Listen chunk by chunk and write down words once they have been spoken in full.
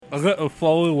I get it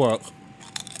slowly work.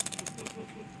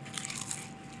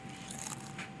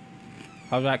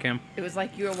 How's that, Cam? It was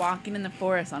like you were walking in the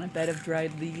forest on a bed of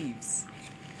dried leaves.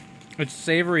 It's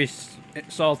savory,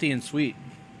 salty, and sweet.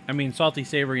 I mean, salty,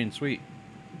 savory, and sweet.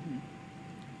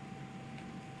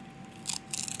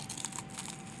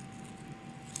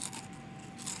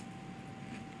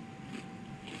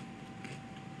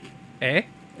 A?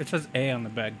 It says A on the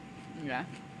bag. Yeah.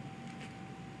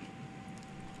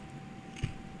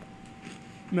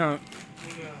 Now,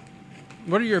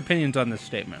 what are your opinions on this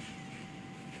statement?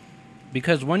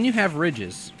 Because when you have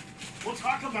ridges... We'll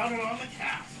talk about it on the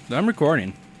cast. I'm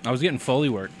recording. I was getting Foley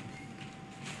work.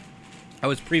 I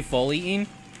was pre-Foleying.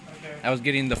 Okay. I was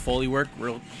getting the Foley work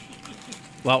real...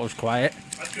 while it was quiet.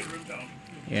 That's good room tone.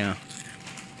 Yeah.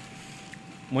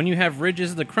 When you have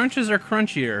ridges, the crunches are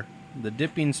crunchier. The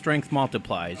dipping strength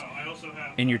multiplies. Oh, I also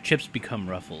have... And your chips become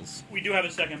ruffles. We do have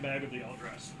a second bag of the all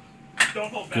dress.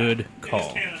 Don't hold back. Good It call.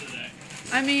 is Canada Day.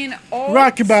 I mean, old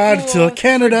Rock about school till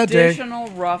Canada Day. traditional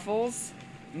Ruffles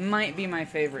might be my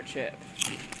favorite chip.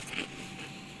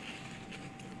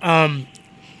 Cheddar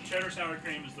sour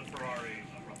cream is the Ferrari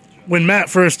of Ruffles chip. When Matt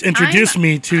first introduced I'm-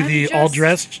 me to I'm the just-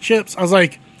 all-dressed chips, I was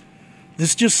like,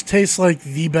 this just tastes like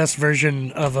the best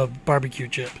version of a barbecue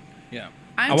chip. Yeah.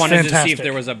 I'm I wanted to see Fantastic. if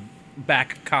there was a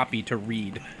back copy to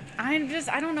read. I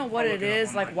don't know what it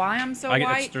is, like why I'm so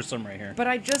white, There's some right here. but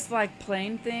I just like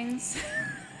plain things.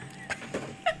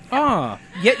 Ah,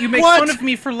 yet you make What? fun of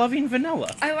me for loving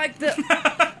vanilla. I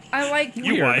like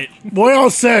You Weird. white. Boy, all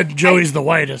said Joey's the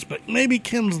whitest, but maybe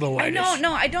Kim's the whitest.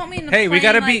 No, I don't mean the Hey, we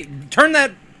plain, gotta be... Turn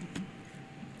that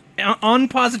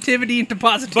unpositivity into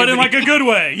positivity. But in like a good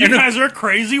way. You guys are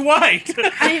crazy white.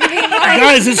 I mean, like,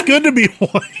 Guys, it's good to be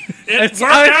white. It It's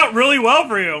worked like- out really well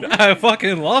for you. I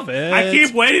fucking love it. I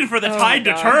keep waiting for the tide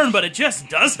to gosh. turn, but it just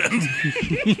doesn't.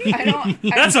 I don't.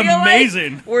 That's I feel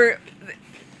amazing. Like we're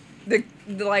the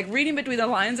like reading between the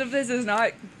lines of this is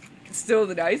not still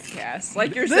the Dice Cast.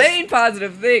 Like you're saying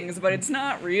positive things, but it's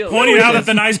not real. Pointing out that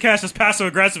the nice cast is passive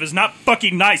aggressive is not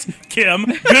fucking nice, Kim.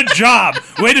 Good job.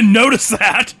 Way to notice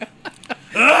that.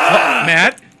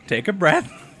 Matt, take a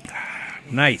breath.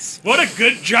 Nice. What a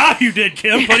good job you did,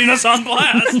 Kim, putting us on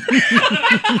blast.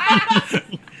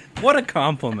 What a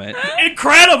compliment.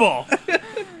 Incredible.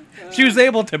 She was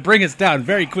able to bring us down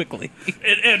very quickly.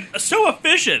 And so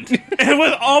efficient. And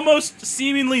with almost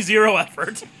seemingly zero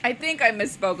effort. I think I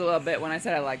misspoke a little bit when I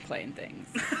said I like plain things.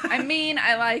 I mean,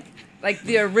 I like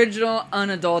the original,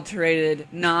 unadulterated,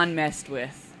 non-messed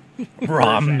with.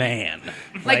 Raw man.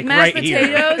 Like mashed right here.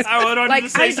 potatoes. I wanted Like, to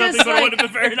say I something, just but it like- would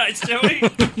have been very nice,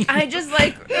 Joey. I just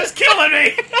like It's killing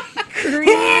me.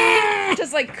 creamy,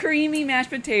 just like creamy mashed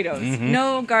potatoes.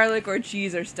 No garlic or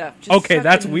cheese or stuff. Just Okay,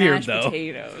 that's fucking weird, mashed though.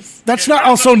 Potatoes. That's not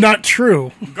also not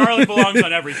true. Garlic belongs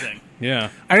on everything. Yeah.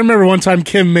 I remember one time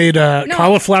Kim made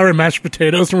cauliflower and mashed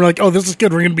potatoes, and we're like, "Oh, this is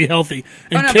good. We're going to be healthy."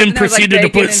 And Oh, no, Kim but there was, like, proceeded to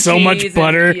bacon put and so much cheese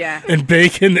butter and- yeah. and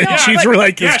bacon and No, cheese. but- We're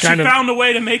like, Yeah, it's she kind of found a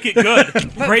way to make it good.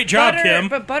 But Great job, butter, Kim.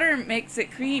 But butter makes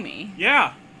it creamy.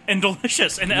 Yeah, and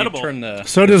delicious and You edible. turn the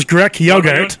So does Grek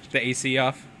yogurt. AC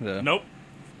off. The Nope.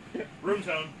 Room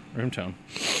tone. room tone.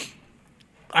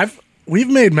 We've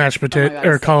made mashed Oh my potato God,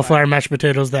 or it's so cauliflower mashed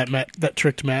potatoes that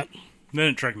tricked Matt. They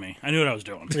didn't trick me. I knew what I was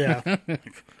doing. Yeah.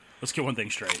 Let's get one thing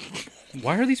straight.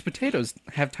 Why are these potatoes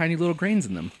have tiny little grains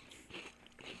in them?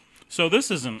 So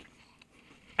this isn't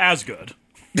as good.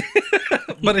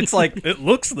 But it's like, it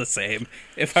looks the same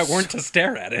if I weren't to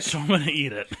stare at it. So I'm going to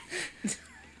eat it.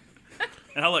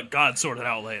 And I'll let God sort it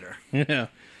out later. Yeah.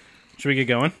 Should we get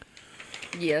going?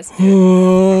 Yes. I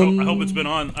hope it's been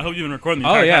on. I hope you've been recording the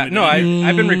Oh, entire yeah. time. No,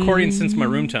 I've been recording since my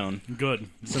room tone. Good.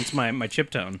 Since my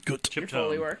chip tone. Good. Chip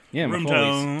Fully tone. work. Yeah, my Room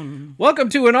Foley's. tone. Welcome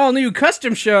to an all-new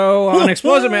custom show on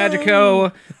Explosive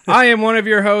Magico. I am one of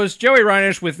your hosts, Joey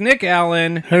Reinish, with Nick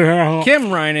Allen, Kim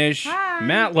Reinish,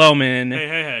 Matt Lohman. Hey,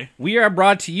 hey, hey. We are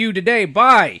brought to you today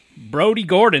by Brody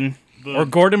Gordon, or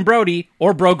Gordon Brody,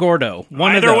 or Bro Gordo.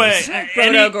 One Either of those. way,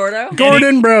 Brodo Gordo.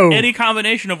 Gordon Bro. Any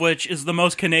combination of which is the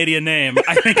most Canadian name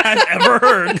I think I've ever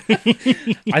heard.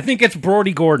 I think it's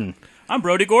Brody Gordon. I'm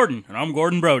Brody Gordon, and I'm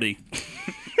Gordon Brody.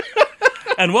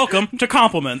 And welcome to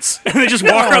Compliments. And they just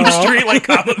walk around the street like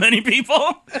complimenting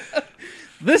people.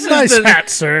 This Nice is hat,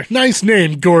 sir. Nice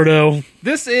name, Gordo.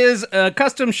 This is a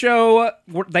custom show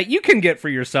that you can get for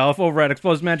yourself over at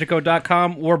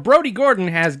explosemagico.com, where Brody Gordon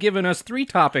has given us 3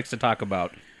 topics to talk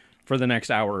about for the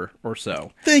next hour or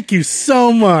so. Thank you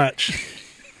so much.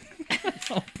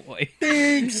 Oh, boy.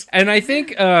 Thanks. And I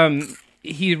think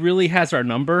he really has our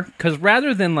number, because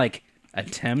rather than, like,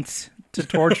 attempt to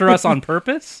torture us on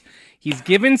purpose, he's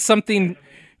given something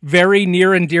very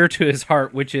near and dear to his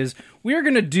heart, which is we're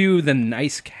going to do the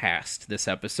nice cast this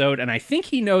episode, and I think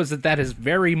he knows that is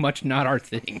very much not our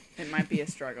thing. It might be a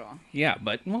struggle. Yeah,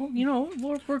 but, well, we're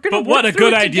going to But what a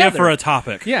good idea for a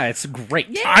topic. Yeah, it's great.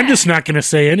 Yeah. I'm just not going to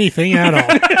say anything at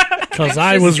all because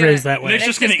I was raised that way. Nick's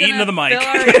just going to eat into the mic.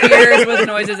 Fill our ears with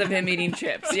noises of him eating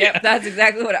chips. Yep, that's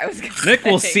exactly what I was going to say. Nick,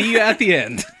 we'll see you at the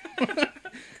end.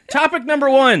 Topic number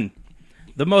 1.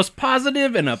 The most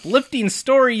positive and uplifting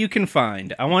story you can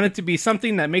find. I want it to be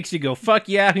something that makes you go, fuck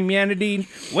yeah, humanity,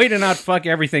 way to not fuck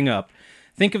everything up.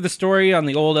 Think of the story on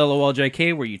the old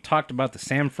LOLJK where you talked about the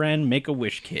San Fran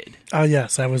Make-A-Wish kid. Oh,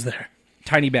 yes, I was there.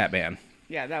 Tiny Batman.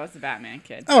 Yeah, that was the Batman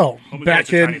kid. Oh, Tiny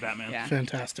Bat-Kid. Batman. Yeah.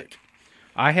 Fantastic.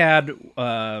 I had,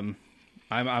 I'm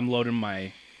loading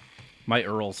my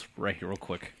Earls right here real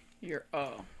quick.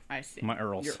 I see. My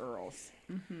Earls. Your Earls.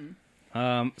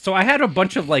 So I had a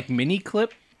bunch of like mini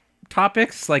clip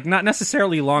topics, like not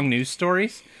necessarily long news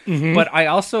stories, but I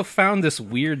also found this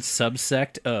weird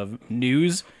subsect of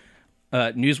news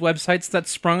websites that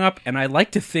sprung up, and I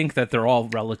like to think that they're all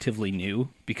relatively new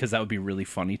because that would be really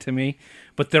funny to me.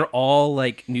 But they're all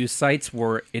like news sites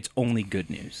where it's only good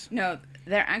news. No,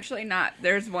 they're actually not.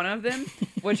 There's one of them,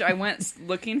 which I went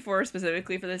looking for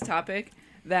specifically for this topic,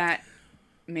 that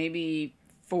maybe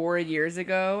 4 years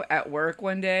ago at work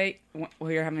one day,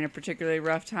 we were having a particularly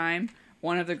rough time.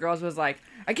 One of the girls was like,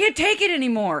 I can't take it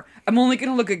anymore. I'm only going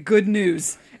to look at good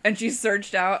news. And she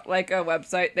searched out like a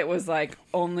website that was like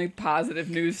only positive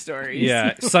news stories.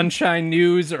 Yeah, Sunshine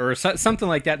News or something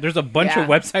like that. There's a bunch of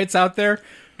Yeah. websites out there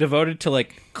devoted to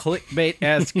like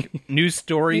clickbait-esque news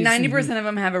stories. 90% of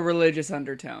them have a religious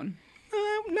undertone.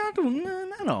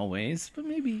 Not always, but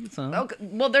maybe some. Okay,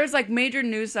 well, there's like major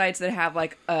news sites that have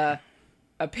like a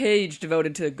page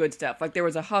devoted to good stuff. Like there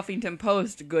was a Huffington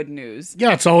Post good news.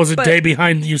 Yeah, it's always a But- day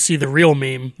behind you see the real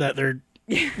meme that they're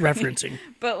referencing.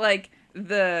 But like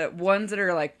the ones that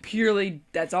are like purely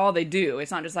that's all they do.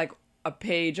 It's not just like a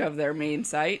page of their main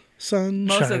site. Sunshine,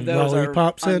 Most of those are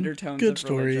lollipops, and undertones good of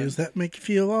religion. stories that make you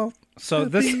feel all. So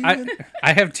this,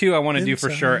 I have two I want to do for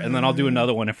sure, and then I'll do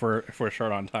another one if we're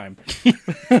short on time.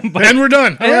 And we're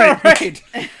done. All right. right.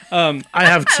 I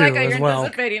have I two like how as you're well.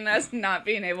 anticipating us not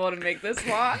being able to make this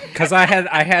long. Because I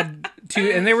had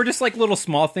two, and they were just like little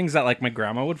small things that like my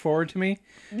grandma would forward to me.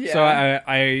 Yeah. So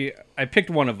I picked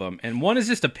one of them, and one is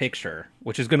just a picture,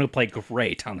 which is going to play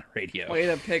great on the radio. Way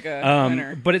to pick a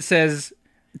winner. But it says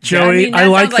Joey, that I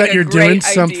like sounds that a you're great doing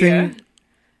something idea.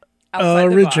 Outside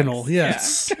the original. box.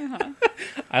 Yes.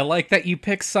 I like that you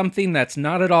pick something that's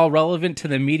not at all relevant to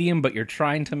the medium, but you're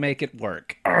trying to make it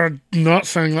work. I'm not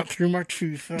saying that through my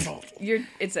tooth at all.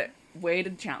 It's a way to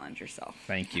challenge yourself.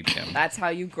 Thank you, Kim. That's how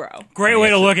you grow. Great way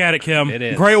to look at it, Kim. It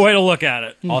is. Great way to look at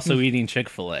it. Also, eating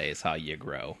Chick-fil-A is how you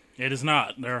grow. It is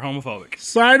not. They're homophobic.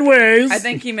 Sideways. I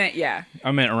think he meant yeah.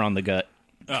 I meant around the gut.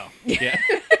 Oh. Yeah.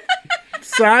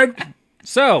 Side.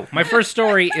 So, my first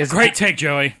story is... Great take,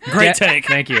 Joey. Great Dad- take.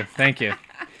 Thank you.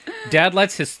 Dad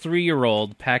lets his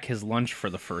 3-year-old pack his lunch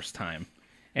for the first time.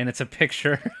 And it's a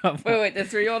picture of... Wait, the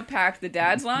 3-year-old packed the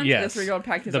dad's lunch? Yes. The 3-year-old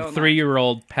packed his The own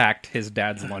 3-year-old packed his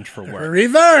dad's lunch for work.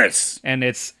 Reverse. And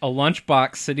it's a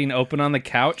lunchbox sitting open on the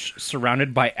couch,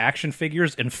 surrounded by action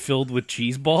figures and filled with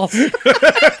cheese balls. lunch?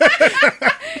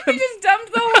 He just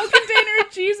dumped the whole container of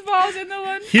cheese balls in the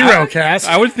lunch. Hero cast.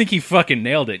 I would think he fucking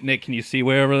nailed it. Nick, can you see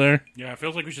way over there? Yeah, it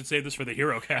feels like we should save this for the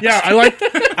hero cast. Yeah, I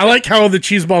like how the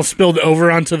cheese ball spilled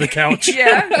over onto the couch.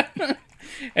 Yeah.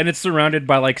 And it's surrounded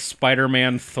by like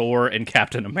Spider-Man, Thor, and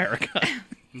Captain America.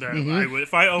 I would,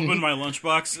 if I opened my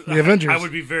lunchbox, The Avengers. I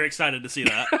would be very excited to see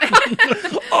that.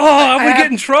 Oh, I would get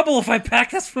in trouble if I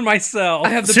packed this for myself. I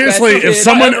have the Seriously, best if kid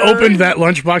someone ever. opened that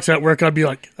lunchbox at work, I'd be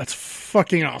like, that's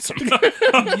fucking awesome.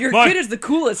 Your My- kid is the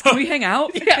coolest. Can we hang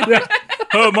out?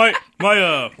 Oh,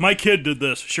 my kid did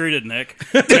this. Sure he did, Nick.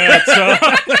 Yeah,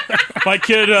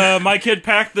 my kid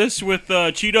packed this with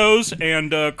Cheetos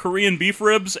and Korean beef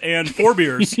ribs and 4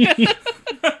 beers.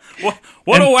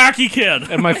 What a wacky kid!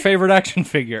 And my favorite action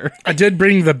figure. I did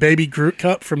bring the baby Groot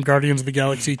cup from Guardians of the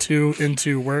Galaxy 2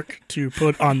 into work to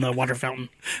put on the water fountain.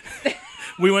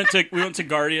 We went to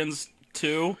Guardians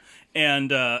 2,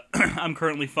 and I'm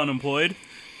currently fun employed.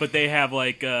 But they have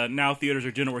like now theaters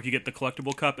are doing it where you get the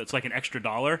collectible cup. It's like an extra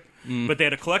 $1. But they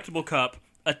had a collectible cup,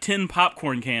 a tin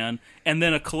popcorn can, and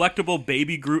then a collectible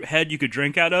baby Groot head you could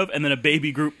drink out of, and then a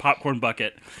baby Groot popcorn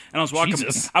bucket. And I was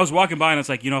walking by, and it's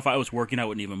like, if I was working, I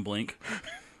wouldn't even blink.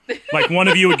 Like, one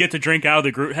of you would get to drink out of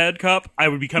the Groot head cup. I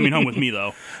would be coming home with me,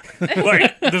 though.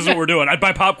 Like, this is what we're doing. I'd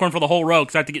buy popcorn for the whole row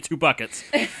because I have to get 2 buckets.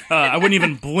 I wouldn't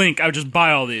even blink. I would just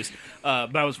buy all these.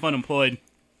 But I was fun employed.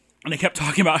 And I kept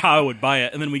talking about how I would buy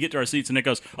it, and then we get to our seats, and Nick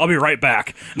goes, "I'll be right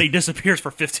back." And he disappears for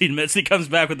 15 minutes. He comes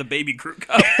back with the baby crew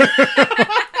cup.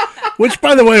 Which,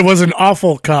 by the way, was an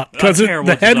awful cup because terrible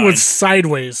the head design. was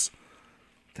sideways,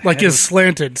 like it's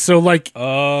slanted. So, like,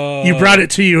 Oh. you brought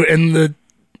it to you, and the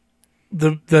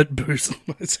booze,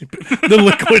 the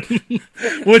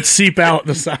liquid would seep out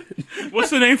the side. What's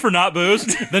the name for not booze?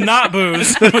 The not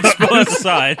booze would spill out the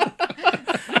side.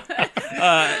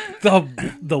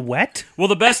 The wet? Well,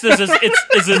 the best is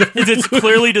it's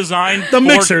clearly designed The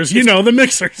mixers, the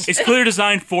mixers. It's clearly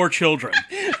designed for children,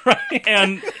 right?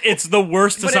 And it's the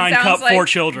worst But it designed sounds cup like for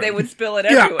children. They would spill it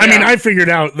Yeah, everywhere. I mean, I figured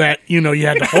out that you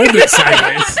had to hold it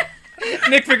sideways.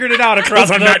 Nick figured it out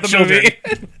across I'm not the children.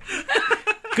 movie.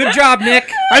 Good job,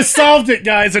 Nick. I solved it,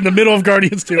 guys, in the middle of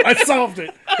Guardians 2. I solved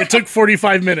it. It took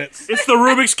 45 minutes. It's the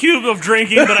Rubik's Cube of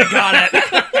drinking, but I got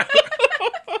it.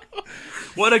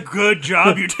 What a good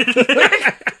job you did.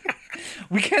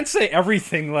 We can't say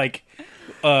everything like,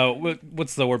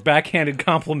 what's the word? Backhanded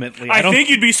complimently. I think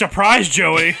you'd be surprised,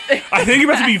 Joey. I think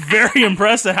you're about to be very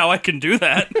impressed at how I can do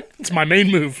that. It's my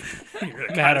main move.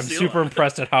 Matt, I'm super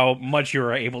impressed at how much you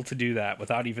were able to do that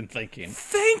without even thinking.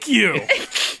 Thank you.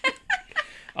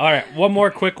 All right, one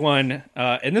more quick one,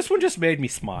 and this one just made me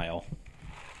smile.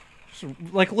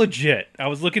 Like, legit. I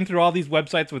was looking through all these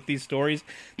websites with these stories.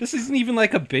 This isn't even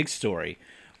like a big story,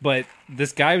 but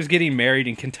this guy was getting married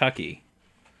in Kentucky,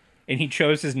 and he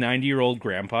chose his 90-year-old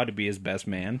grandpa to be his best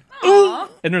man. Aww.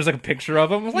 And there's like a picture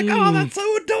of him. I was like, oh, that's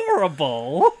so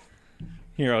adorable.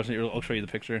 Here, I'll show you the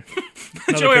picture.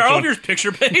 Joey, are all of yours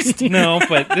picture based? No,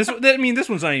 but this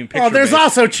one's not even picture. Oh, there's based.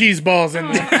 also cheese balls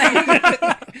in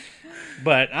there.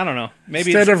 But I don't know.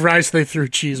 Maybe Instead of rice, they threw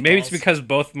cheese maybe balls. it's because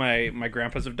both my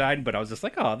grandpas have died. But I was just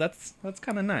like, oh, that's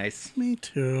kind of nice. Me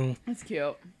too. That's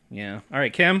cute. Yeah. All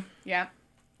right, Kim. Yeah.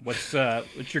 What's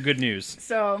your good news?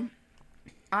 So,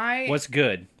 What's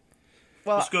good?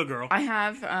 well, Let's go, girl. I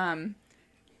have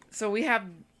so we have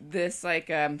this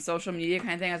like social media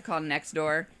kind of thing. It's called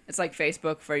Nextdoor. It's like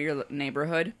Facebook for your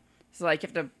neighborhood. So like you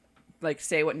have to like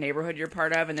say what neighborhood you're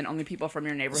part of, and then only people from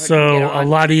your neighborhood can So get a on.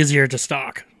 lot easier to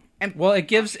stalk. Well, it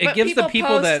gives But the people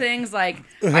post that things like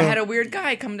I had a weird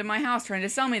guy come to my house trying to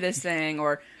sell me this thing,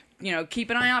 or keep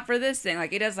an eye out for this thing.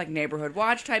 Like it does like neighborhood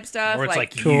watch type stuff. or it's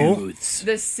like Cool. youths.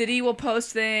 the city will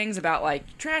post things about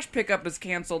like trash pickup is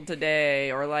canceled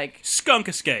today, or like Skunk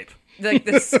escape.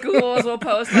 the schools will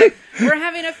post like we're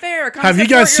having a fair. Come Have you support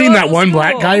guys your seen that local one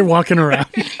black school. guy walking around?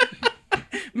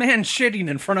 Man shitting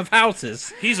in front of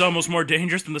houses. He's almost more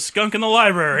dangerous than the skunk in the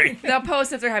library. They'll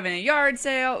post if they're having a yard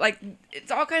sale. Like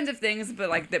it's all kinds of things, but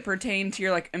like that pertain to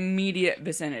your like immediate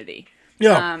vicinity.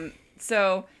 Yeah.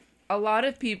 So a lot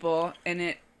of people, and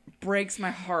it breaks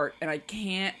my heart, and I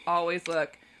can't always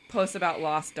post about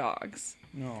lost dogs.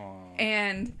 Aww.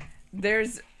 And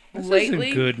there's This lately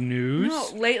isn't good news. No,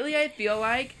 lately I feel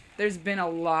like there's been a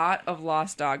lot of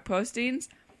lost dog postings.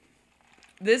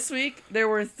 This week there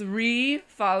were 3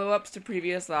 follow-ups to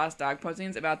previous lost dog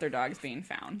postings about their dogs being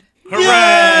found. Hooray!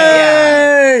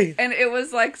 Yay! And it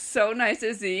was like so nice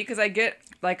to see because I get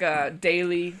like a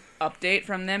daily update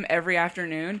from them every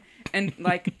afternoon. And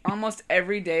like almost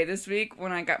every day this week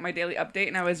when I got my daily update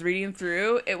and I was reading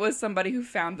through, it was somebody who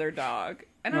found their dog.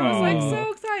 And I was like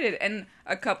so excited. And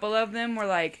a couple of them were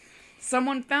like,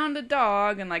 someone found a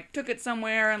dog and like took it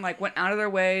somewhere and like went out of their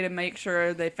way to make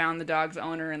sure they found the dog's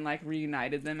owner and like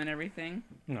reunited them and everything.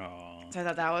 Aww. So I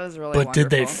thought that was really But wonderful. did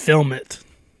they film it?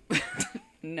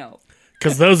 No.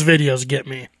 Because those videos get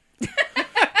me.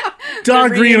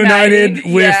 Dog reunited,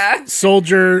 reunited with yeah.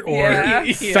 soldier or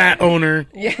Yeah. fat owner.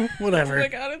 Yeah. Whatever. Oh my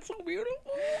god, it's so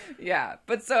beautiful. Yeah.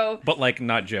 But so, But like,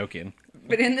 not joking.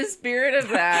 but in the spirit of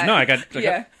that. No, I got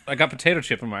Yeah. potato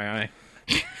chip in my eye.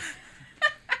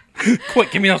 Quick,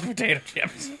 give me those potato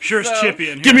chips. Sure as So- Chippy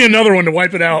in here. Give me another one to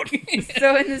wipe it out.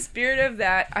 So in the spirit of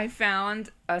that, I found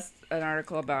an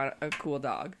article about a cool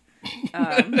dog.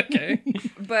 Okay.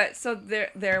 But so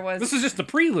there was This is just the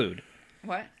prelude.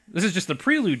 what? This is just the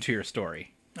prelude to your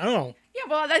story. Oh. Yeah,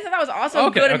 well, I thought that was also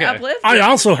Okay, good and okay. uplifting. I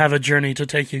also have a journey to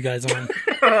take you guys on.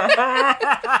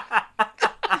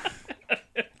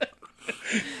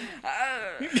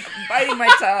 Biting my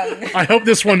tongue. I hope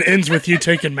this one ends with you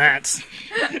taking Matt's.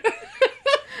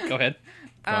 Go ahead.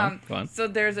 Go on. So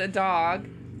there's a dog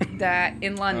that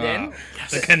in London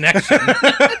The connection.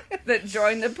 that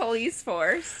joined the police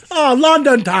force, Oh,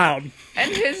 London town.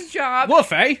 and his job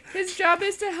Woof, eh? is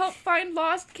to help find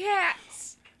lost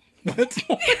cats. What?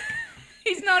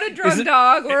 He's not a drug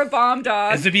dog or a bomb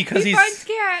dog. Is it because he he's- finds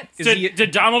cats?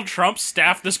 Did Donald Trump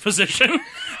staff this position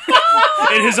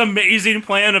in his amazing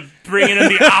plan of bringing in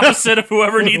the opposite of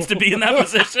whoever needs to be in that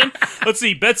position? Let's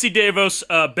see. Betsy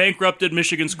DeVos bankrupted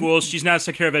Michigan schools. She's not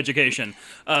Secretary of Education.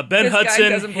 Ben This guy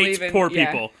Hudson doesn't hates believe in- poor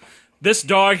yeah. people. This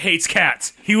dog hates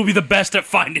cats. He will be the best at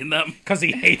finding them. Because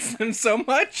he hates them so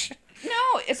much.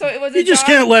 No, so it was You a just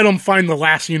dog. can't let him find the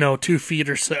last, 2 feet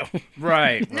or so.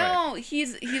 Right. No,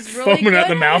 he's really Foaming good at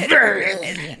the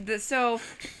mouth. So,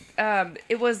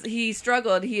 he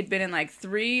struggled. He had been in like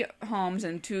 3 homes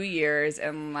in 2 years,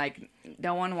 and like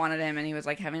no one wanted him, and he was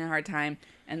like having a hard time.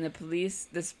 And the police,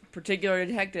 this particular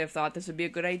detective, thought this would be a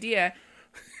good idea.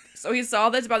 So he saw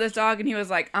this about this dog, and he was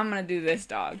like, "I'm gonna do this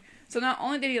dog." So not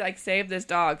only did he like save this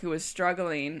dog who was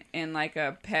struggling in like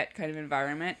a pet kind of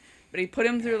environment, but he put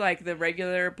him through like the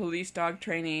regular police dog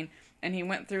training, and he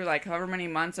went through like however many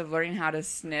months of learning how to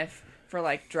sniff for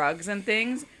like drugs and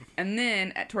things. And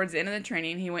then towards the end of the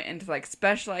training, he went into like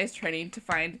specialized training to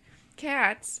find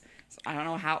cats. So I don't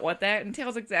know what that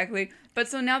entails exactly, but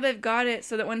so now they've got it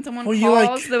so that when someone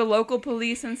calls the local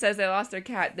police and says they lost their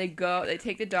cat, they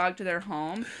take the dog to their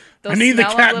home. They'll I need the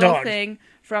smell cat a little dog. thing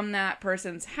from that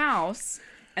person's house,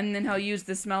 and then he'll use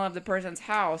the smell of the person's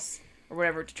house or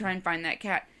whatever to try and find that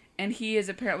cat. And he has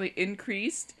apparently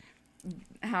increased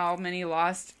how many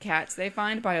lost cats they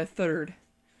find by 1/3.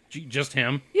 Just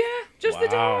him? Yeah, just the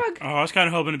Wow. dog. Oh, I was kind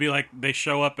of hoping to be like they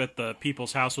show up at the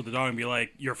people's house with the dog and be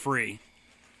like, "You're free.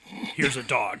 Here's a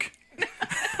dog.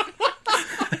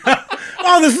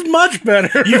 Oh, this is much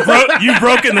better. You've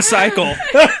broken the cycle.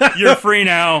 You're free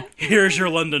now. Here's your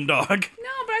London dog." No,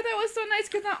 but I thought it was so nice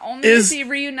because not only Is- is he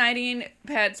reuniting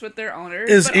pets with their owners,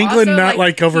 Is but England also, not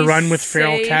like overrun he with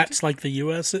feral saved- cats like the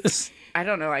U.S. is? I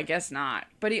don't know. I guess not.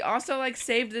 But he also like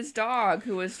saved this dog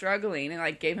who was struggling and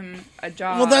like gave him a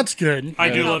job. Well, that's good. I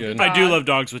Yeah, do that's love good. I do love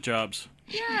dogs with jobs.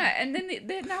 yeah. And then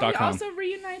now he .com. also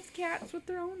reunites cats with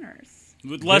their owners.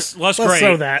 Less Let's great.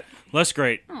 show that. Less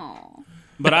great. Oh,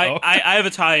 But Uh-oh. I have a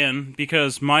tie-in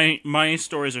because my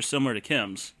stories are similar to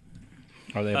Kim's.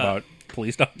 Are they about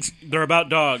police dogs? They're about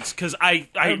dogs because I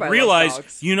Everybody loves realize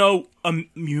dogs.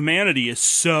 humanity is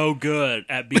so good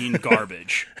at being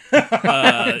garbage.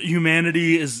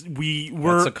 Humanity is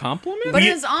we're That's a compliment? but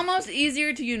it's almost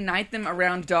easier to unite them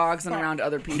around dogs than around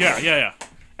other people. yeah.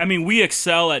 I mean, we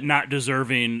excel at not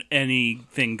deserving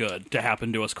anything good to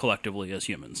happen to us collectively as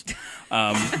humans.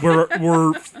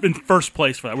 We're in first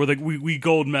place for that. We're we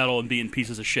gold medal in being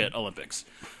pieces of shit Olympics.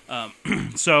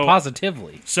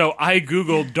 Positively. So I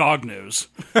googled dog news.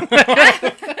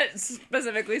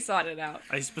 Specifically sought it out.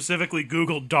 I specifically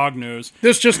googled dog news.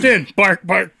 This just in. Bark,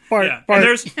 bark, bark, Yeah, bark.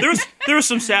 and there was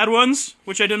some sad ones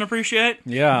which I didn't appreciate.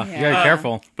 Yeah. Yeah.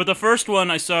 Careful. But the first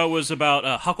one I saw was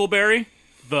about Huckleberry,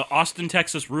 the Austin,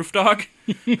 Texas roof dog.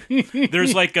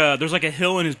 there's like a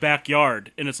hill in his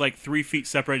backyard, and it's like 3 feet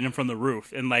separating him from the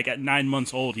roof. And like at 9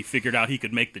 months old, he figured out he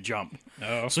could make the jump.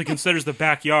 Oh. So he considers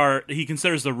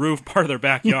the roof part of their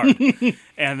backyard.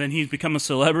 And then he's become a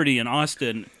celebrity in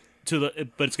Austin. But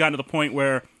it's gotten to the point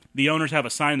where the owners have a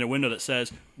sign in their window that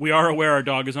says, "We are aware our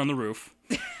dog is on the roof.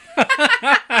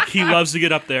 He loves to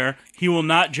get up there. He will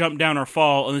not jump down or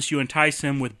fall unless you entice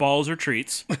him with balls or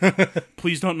treats.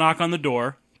 Please don't knock on the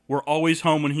door. We're always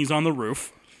home when he's on the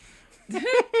roof.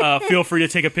 Feel free to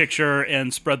take a picture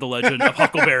and spread the legend of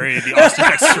Huckleberry, the Austin,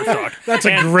 Texas roof dog." That's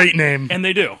a great name. And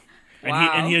they do. And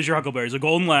Wow. he is your Huckleberry. He's a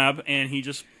golden lab, and he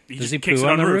Does just he kicks poo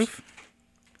it on the roofs. roof?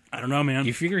 I don't know, man.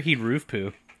 You figure he'd roof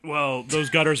poo. Well,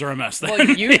 those gutters are a mess. Then. Well,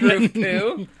 you'd roof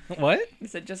poo. What? I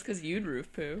said just because you'd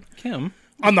roof poo. Kim?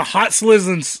 On the hot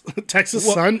sizzling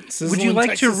Texas sun. Would you sizzling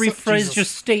like to Texas sun- rephrase Jesus. your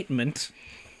statement?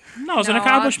 No, it's an No,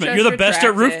 accomplishment. just You're the best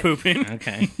at roof retract it. pooping.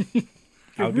 Okay.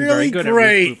 I would be really very good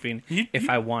great. at roof pooping if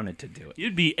I wanted to do it.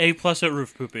 You'd be A+ at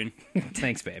roof pooping.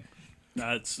 Thanks, babe.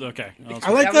 That's okay.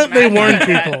 I like That was that they mad.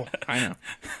 warn people. I know.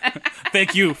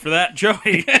 Thank you for that,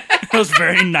 Joey. That was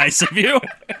very nice of you.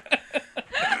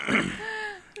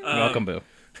 Welcome, Boo.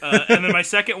 And then my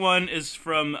second one is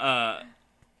from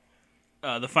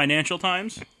the Financial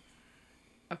Times.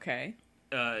 Okay.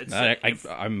 It's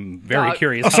I'm very Dog.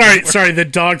 curious. Oh, how- sorry, the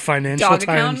dog financial Dog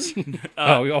times. account?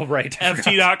 Oh, right.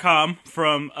 FT.com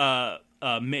from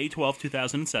May 12,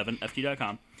 2007,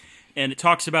 FT.com. And it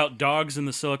talks about dogs in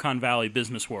the Silicon Valley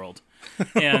business world.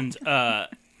 And but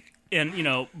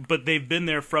they've been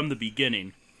there from the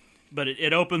beginning. But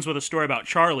it opens with a story about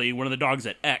Charlie, one of the dogs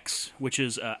at X, which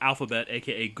is Alphabet,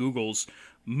 a.k.a. Google's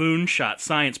moonshot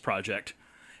science project.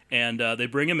 And they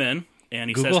bring him in, and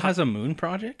he Google says... has a moon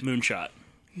project? Moonshot.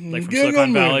 like from Get Silicon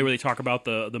on there. Valley, where they talk about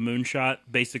the moonshot,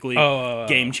 basically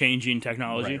game-changing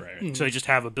technology. Right. So they just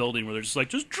have a building where they're just like,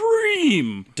 just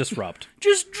dream, Disrupt.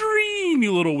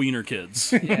 you little wiener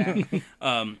kids. Yeah.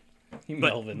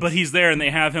 But he's there, and they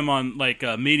have him on like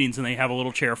meetings, and they have a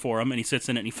little chair for him, and he sits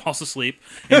in it, and he falls asleep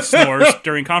and snores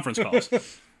during conference calls.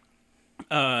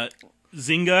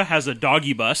 Zynga has a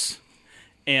doggy bus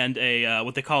and a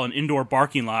what they call an indoor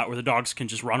barking lot where the dogs can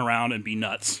just run around and be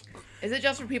nuts. Is it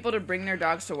just for people to bring their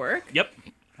dogs to work? Yep.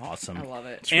 Awesome. I love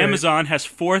it. Amazon has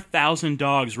 4,000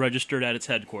 dogs registered at its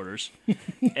headquarters.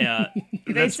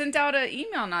 They sent out an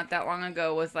email not that long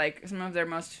ago with like some of their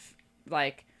most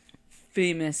like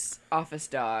famous office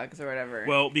dogs or whatever.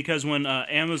 Well, because when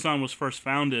Amazon was first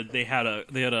founded, they had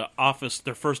a office.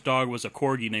 Their first dog was a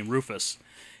corgi named Rufus.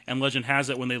 And legend has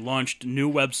it, when they launched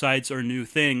new websites or new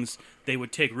things, they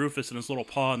would take Rufus in his little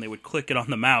paw and they would click it on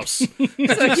the mouse. So he would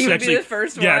be Actually, the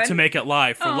first one. Yeah, to make it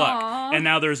live for luck. Aw. And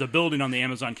now there's a building on the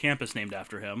Amazon campus named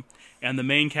after him. And the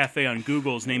main cafe on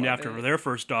Google is named Love after it. their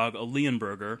first dog, a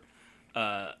Leonberger,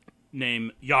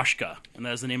 named Yoshka. And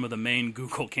that is the name of the main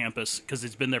Google campus because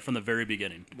it's been there from the very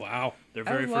beginning. Wow. Their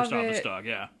very first love office it. dog,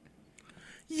 yeah.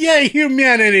 Yay,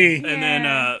 humanity! And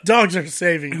then Dogs are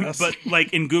saving us. but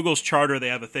like in Google's charter, they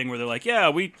have a thing where they're like, "Yeah,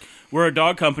 we're a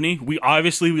dog company. We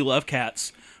love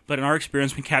cats, but in our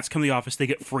experience, when cats come to the office, they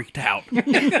get freaked out. So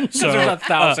There's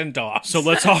 1,000 dogs. so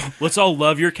let's all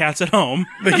love your cats at home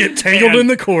they get tangled and- in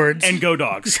the cords. and go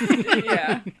dogs.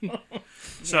 Yeah.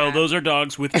 So Yeah. those are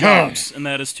dogs with jobs, and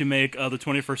that is to make the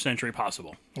 21st century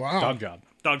possible. Wow. Dog job.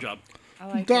 Dog job. I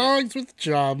like it. Dogs with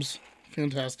jobs.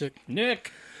 Fantastic.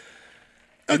 Nick.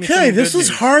 Okay, some this good is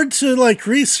news. hard to like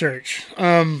research.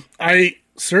 I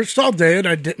searched all day and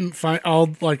I didn't find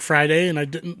all like Friday and I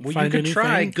didn't Well, you find could anything.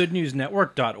 try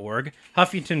goodnewsnetwork.org,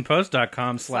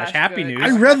 HuffingtonPost.com/happy Slash news. I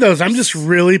read those. I'm just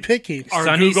really picky.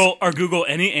 Are Google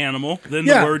any animal, then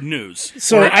the Yeah. word news.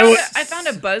 So I found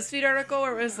a BuzzFeed article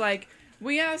where it was like,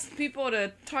 we asked people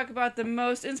to talk about the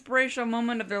most inspirational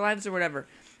moment of their lives or whatever.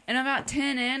 And about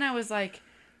 10 in, I was like,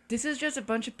 this is just a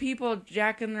bunch of people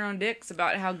jacking their own dicks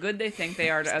about how good they think they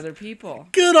are to other people.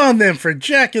 good on them for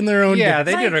jacking their own. Yeah,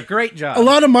 dick. they did a great job. A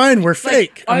lot of mine were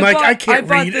fake. I'm like, I can't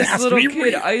bought read. It this has to little be kid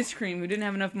real. ice cream who didn't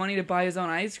have enough money to buy his own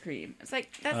ice cream. It's like,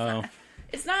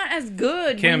 it's not as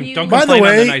good. Kim, when you, don't By the complain on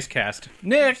way- the nice cast.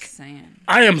 Nick. saying.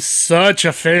 I am such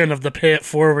a fan of the pay it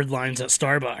forward lines at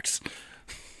Starbucks.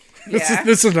 Yeah.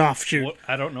 This is an offshoot. What?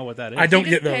 I don't know what that is. I don't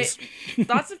You get just those.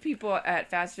 Lots of people at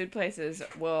fast food places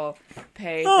will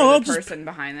pay I'll for the just- person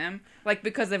behind them, like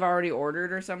because they've already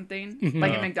ordered or something.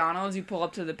 Like at McDonald's, you pull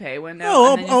up to the pay window.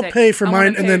 Oh, and then you I'll say, pay for "I wanna mine,"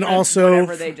 and pay then for also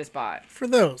whatever they just bought. For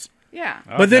those. Yeah,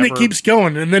 But then it never- keeps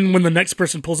going, and then when the next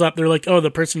person pulls up, they're like, "Oh,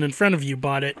 the person in front of you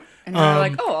bought it. and they're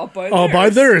like, "Oh, I'll buy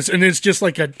theirs," and it's just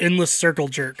like an endless circle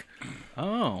jerk.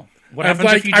 Oh. What I've happens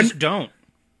like- if you I'm- just don't?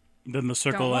 Then the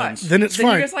circle Don't what? ends. Then it's Then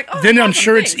you're fine. just like, "Oh, then I'm awesome,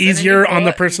 sure it's thanks," and then you easier pull on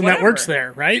the it, person that works whatever.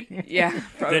 there, right? Yeah,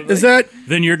 probably. Is that?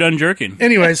 Then you're done jerking.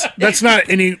 Anyways, that's not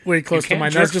any way close to can't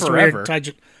mine. That's jerk just a forever.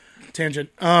 weird tangent.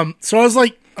 So I was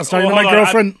like, I was talking to Hold my on,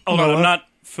 girlfriend. Hold on, Noah. I'm not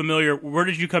familiar. Where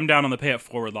did you come down on the pay it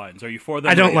forward lines? Are you for them?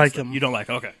 I or don't like against them. You don't like?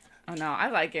 Okay. Oh no, I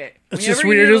like it. It's Whenever just you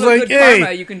weird. need a It's little like, good hey,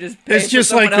 karma, you can just pay it's for just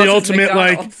someone like the else's ultimate,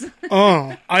 like, McDonald's.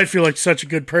 oh, I feel like such a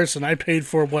good person. I paid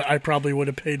for what I probably would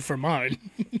have paid for mine.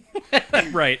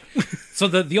 Right. So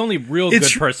the only real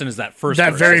It's good person is that first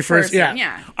that person. very first, Person,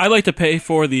 yeah. I like to pay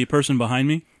for the person behind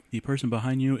me. The person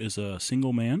behind you is a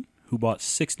single man who bought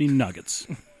 60 nuggets.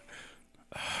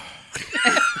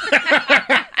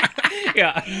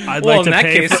 Yeah. I'd Well, like in to that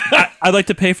pay. case- I'd like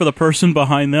to pay for the person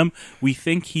behind them. We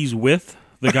think he's with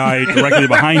the guy directly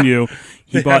behind you.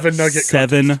 He They bought have a nugget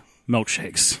 7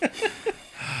 milkshakes.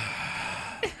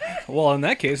 Well, in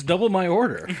that case, double my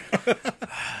order.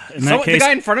 In that The case,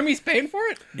 guy in front of me is paying for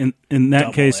it? in that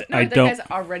Double case, it. No, I the don't. guy's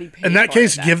already paid In that for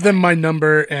case, it at give that them point. my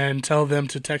number and tell them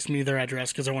to text me their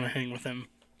address because I want to hang with them.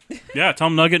 Yeah, tell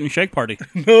him nugget and shake party.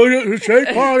 No,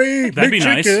 shake party. That'd big be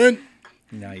nice. chicken.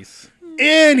 Nice.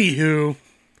 Anywho,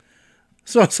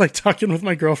 so I was like talking with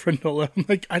my girlfriend Nola. I'm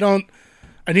like, I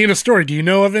need a story. Do you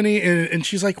know of any? And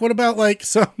she's like, what about like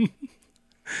some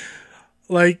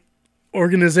like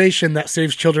organization that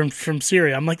saves children from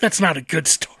Syria? I'm like, that's not a good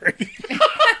story.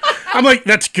 I'm like,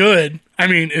 that's good. I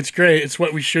mean, it's great. It's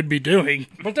what we should be doing.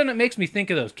 But then it makes me think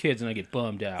of those kids and I get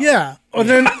bummed out. Yeah. Well,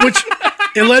 then, which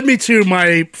it led me to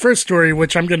my first story,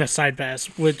 which I'm going to side pass,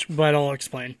 but I'll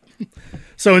explain.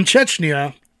 So in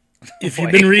Chechnya, if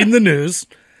you've been reading the news,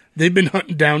 they've been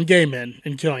hunting down gay men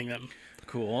and killing them.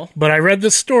 Cool. But I read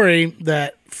this story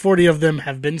that 40 of them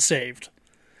have been saved.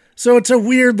 So it's a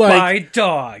weird, like, By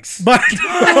dogs. but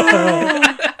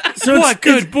So What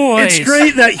good boys. It's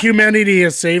great that humanity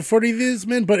has saved 40 of these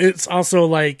men, but it's also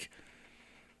like,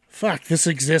 fuck, this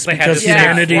exists They had because to Yeah. save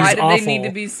humanity Why is did awful. they need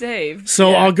to be saved?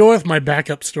 So Yeah. I'll go with my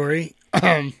backup story,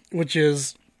 which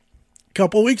is a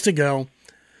couple weeks ago.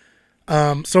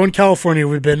 So in California,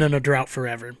 we've been in a drought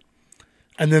forever.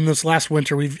 And then this last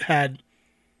winter, we've had,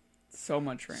 so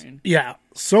much rain.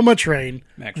 so much rain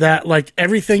Actually. that like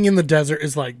everything in the desert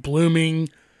is like blooming,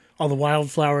 all the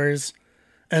wildflowers.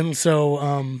 And so,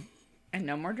 And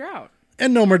no more drought.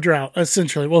 and no more drought,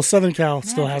 essentially. Well, Southern Cal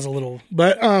still has a little,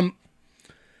 but,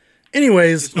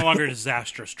 anyways, It's no longer a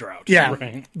disastrous drought. yeah,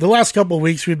 Right. the last couple of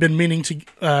weeks we've been meaning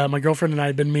to, my girlfriend and I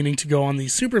have been meaning to go on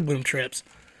these super bloom trips,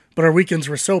 but our weekends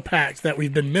were so packed that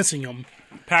we've been missing them.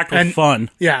 Packed with And- fun.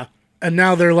 Yeah. And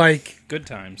now they're like, Good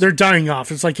times. they're dying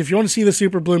off. It's like, if you want to see the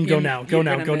super bloom, go now, go You're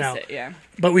now, gonna go miss now. it, yeah.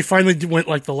 But we finally went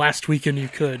like the last weekend you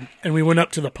could. And we went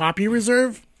up to the Poppy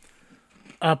Reserve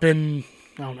up in,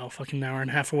 I don't know, fucking an hour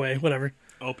and a half away, whatever.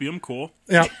 Opium, cool.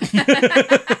 Yeah.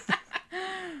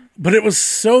 But it was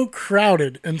so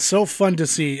crowded and so fun to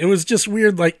see. It was just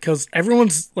weird, like, because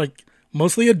everyone's like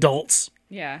mostly adults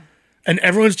Yeah. and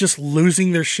everyone's just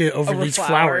losing their shit over, Over these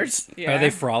flowers. Yeah. Are they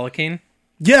frolicking?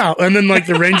 Yeah. And then like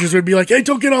the rangers would be like, hey,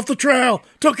 don't get off the trail.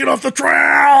 Don't get off the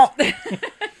trail.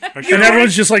 Are you And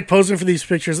everyone's just like posing for these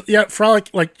pictures. Yeah,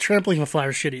 frolic, like trampling a flower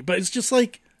is shitty, but it's just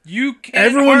like You can't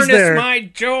Everyone's harness there. my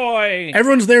joy.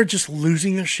 everyone's there just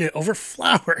losing their shit over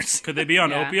flowers. Could they be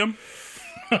on Yeah. opium?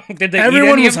 Did they Everyone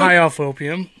eat any was of them? high off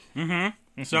opium.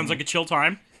 Sounds like a chill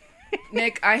time.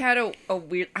 Nick, I had a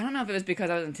weird. I don't know if it was because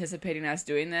I was anticipating us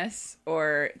doing this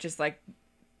or just like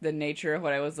the nature of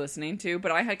what I was listening to,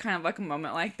 but I had kind of like a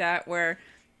moment like that where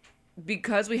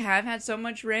because we have had so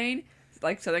much rain,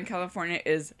 like Southern California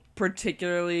is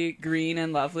particularly green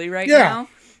and lovely right Yeah. now.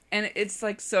 And it's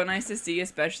like so nice to see,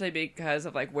 especially because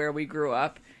of like where we grew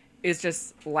up. Is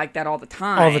just like that all the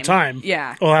time. All the time.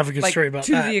 Yeah. Oh, I have a good like, story about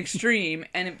to that. the extreme,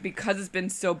 and because it's been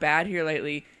so bad here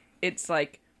lately, it's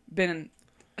like been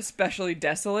especially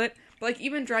desolate. But like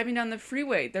even driving down the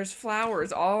freeway, there's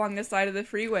flowers all along the side of the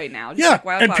freeway now. Just Yeah,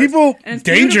 like and wildflowers. people And it's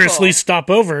dangerously beautiful. stop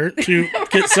over to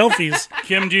get selfies.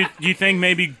 Kim, do you think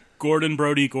maybe Gordon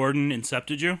Brody Gordon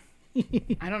incepted you?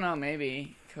 I don't know,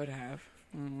 maybe could have.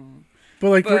 But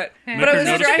like, But Make but I her was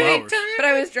notice driving. flowers. But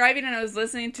I was driving and I was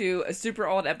listening to a super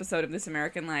old episode of This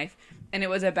American Life, and it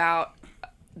was about.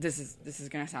 This is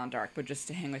gonna sound dark, but just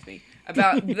to hang with me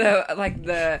about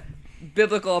the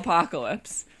biblical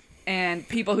apocalypse and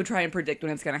people who try and predict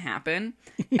when it's gonna happen.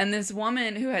 And this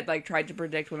woman who had like tried to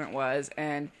predict when it was,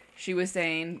 and she was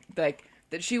saying like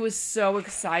that she was so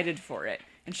excited for it,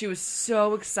 and she was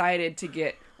so excited to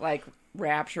get like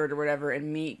raptured or whatever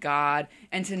and meet God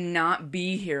and to not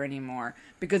be here anymore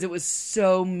because it was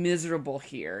so miserable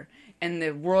here and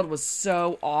the world was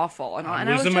so awful and I'm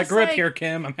I was losing my just grip like, here,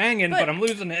 Kim. I'm hanging, but I'm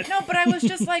losing it. no, but I was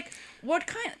just like, what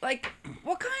kind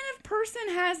of person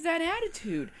has that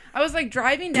attitude? I was like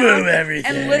driving down Boo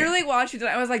everything. and literally watching.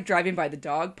 I was like driving by the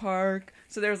dog park,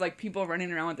 so there was like people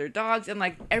running around with their dogs, and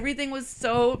like everything was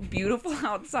so beautiful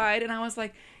outside, and I was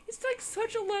like, it's like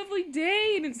such a lovely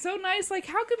day, and it's so nice. Like,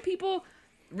 how can people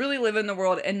really live in the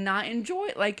world and not enjoy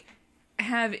it? Like,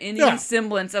 have any Yeah.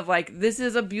 semblance of like, this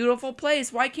is a beautiful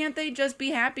place. Why can't they just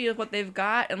be happy with what they've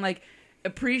got and like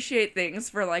appreciate things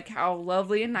for like how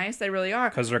lovely and nice they really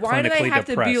are? 'Cause they're Why do they clinically have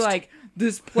to be depressed. like,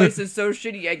 this place is so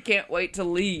shitty, I can't wait to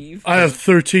leave? I have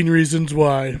 13 reasons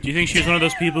why. Do you think she's one of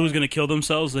those people who's going to kill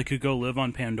themselves that could go live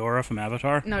on Pandora from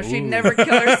Avatar? No, she'd never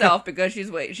kill herself because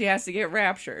she has to get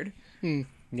raptured. Yeah,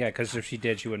 because if she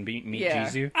did, she wouldn't meet Yeah.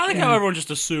 Jesu. I like how everyone just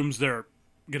assumes they're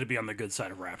going to be on the good side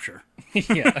of rapture.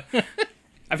 Yeah.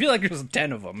 I feel like there's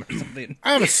 10 of them or something.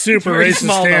 I have a super very racist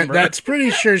small aunt number. that's pretty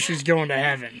sure she's going to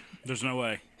heaven. There's no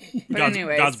way. But God's,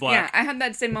 anyways, God's black. yeah, I had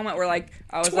that same moment where like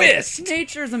I was Twist! like,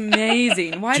 nature's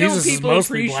amazing. Why Jesus is don't people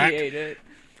mostly black. appreciate it?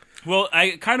 Well,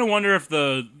 I kind of wonder if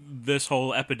this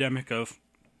whole epidemic of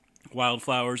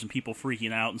wildflowers and people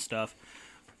freaking out and stuff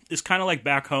is kind of like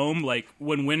back home, like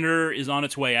when winter is on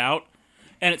its way out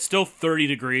and it's still 30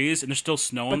 degrees and there's still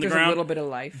snow But on the there's ground, a little bit of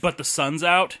life. but the sun's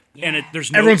out and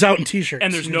there's no Everyone's out in t-shirts.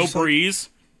 and there's You're no just like, breeze.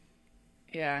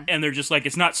 Yeah. And they're just like,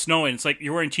 it's not snowing. It's like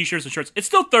you're wearing t-shirts and shorts. It's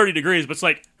still 30 degrees, but it's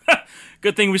like,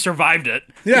 good thing we survived it.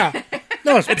 Yeah.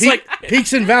 No, it's like-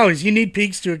 peaks and valleys. You need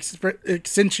peaks to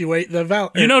accentuate the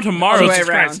valley. You know tomorrow's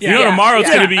Other way around. You know tomorrow's Yeah,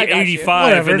 going to be I got you. 85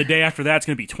 Whatever. and the day after that's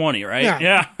going to be 20, right?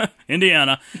 Yeah.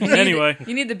 Indiana. Anyway,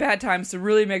 You need the bad times to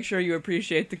really make sure you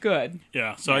appreciate the good.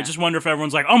 yeah. So I just wonder if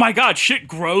everyone's like, "Oh my god, shit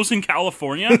grows in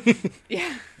California?"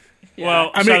 Yeah.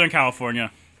 Well, mean- Southern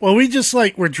California. Well, we just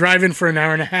like we're driving for an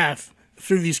hour and a half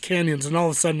through these canyons, and all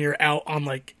of a sudden you're out on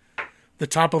like the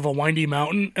top of a windy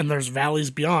mountain, and there's valleys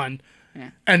beyond.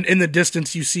 Yeah. And in the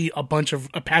distance, you see a patch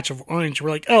of orange. We're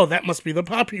like, oh, that must be the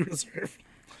poppy reserve.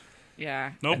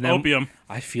 Yeah. Nope, And then- opium.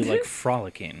 I feel like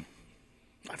frolicking.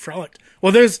 I frolicked.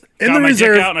 Well, there's in Got the my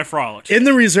reserve. dick out and I frolicked. In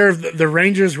the reserve, the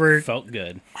rangers were Felt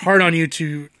good. hard on you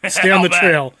to stay on the I'll bet.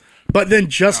 trail, but then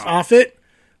just off it,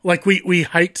 like we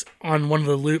hiked on one of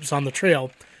the loops on the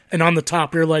trail, and on the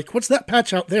top, we were like, "What's that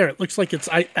patch out there? It looks like it's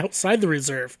outside the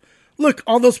reserve. Look,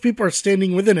 all those people are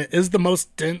standing within it. Is the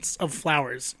most dense of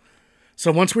flowers."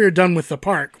 So once we were done with the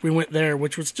park, we went there,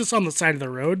 which was just on the side of the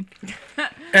road,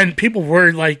 and people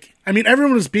were like, I mean,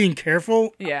 everyone was being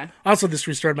careful. Yeah. Also, this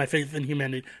restored my faith in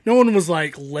humanity. No one was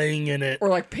like laying in it. Or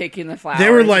like picking the flowers They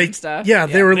were like, and stuff. yeah,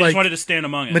 they were They like just wanted to stand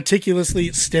among it.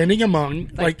 meticulously standing among,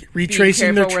 like Being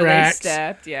retracing their careful where they tracks.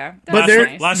 stepped, yeah. But That's they're-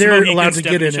 nice. Last they're Mohican allowed to stepped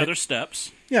get in each it. other's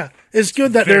steps. Yeah, it's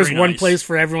good that Very there's one nice. place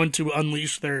for everyone to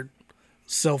unleash their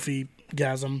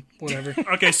selfie-gasm, whatever.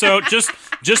 Okay, so just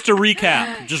to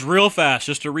recap, just real fast,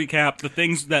 just to recap the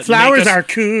things that Flowers make us, are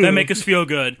cool. that make us feel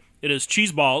good. It is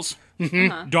cheese balls,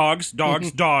 dogs,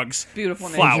 dogs, Beautiful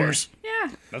nature. flowers.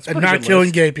 Yeah. That's a And pretty not good killing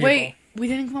list. gay people. Wait, we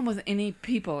didn't come up with any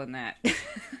people in that.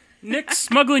 Nick's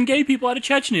smuggling gay people out of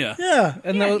Chechnya, Yeah.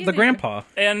 And Yeah, the yeah. grandpa.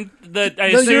 and I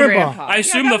The assume grandpa. I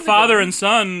assume the father and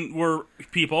son were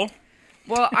people.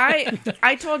 Well, I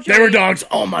told Joey. They were dogs.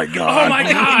 Oh my god. Oh my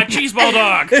god, cheese ball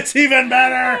dog! It's even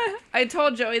better. I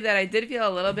told Joey that I did feel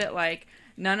a little bit like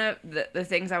none of the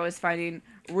things I was finding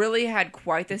really had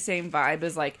quite the same vibe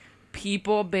as like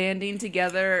people banding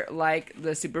together like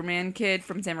the Superman kid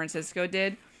from San Francisco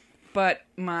did. But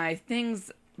my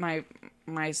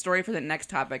story for the next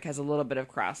topic has a little bit of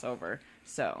crossover.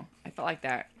 So I felt like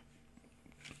that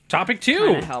Topic kind 2.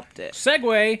 of helped it.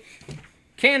 Segway.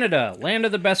 Canada, land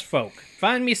of the best folk.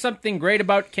 Find me something great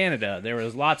about Canada. There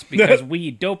is lots because we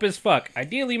dope as fuck.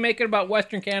 Ideally make it about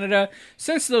Western Canada,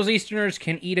 since those Easterners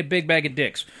can eat a big bag of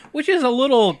dicks. Which is a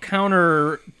little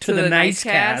counter to the nice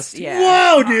cast. Yeah.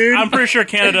 Whoa, dude. I'm pretty sure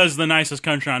Canada is the nicest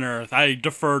country on earth. I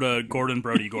defer to Gordon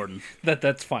Brody Gordon.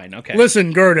 That's fine, okay.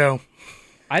 Listen, Gordo.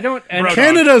 I don't... And Bro,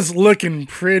 Canada's looking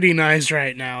pretty nice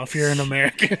right now if you're an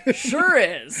American. Sure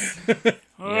is.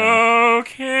 Oh,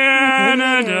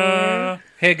 Canada,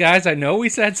 hey, guys, I know we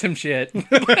said some shit.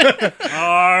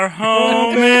 our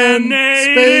home and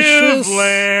native Spacious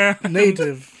land.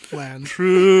 Native land.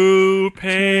 True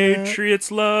patriots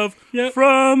love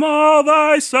from all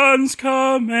thy sons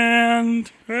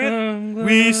command.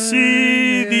 We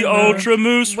see the ultra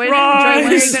moose Wait, Joey, when are you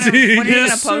rise. gonna- when are you gonna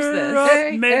His post this? syrup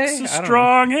Hey, makes hey, us I don't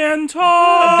strong and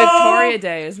tall. Victoria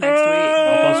Day is next week.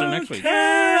 I'll post it next week.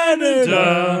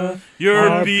 Canada, your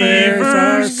Our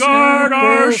bears beavers are guard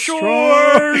our super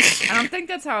shores. I don't think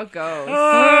that's how it goes.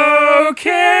 Oh,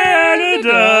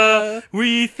 Canada,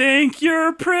 we think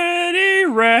you're pretty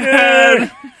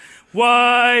rad.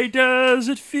 Why does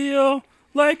it feel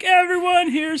like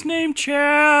everyone here's named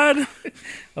Chad?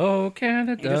 Oh, You're just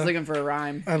Canada. looking for a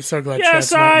rhyme. I'm so glad Yes,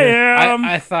 Chad's not I here. am.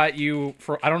 I thought you,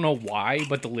 I don't know why,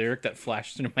 but the lyric that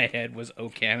flashed into my head was, "Oh,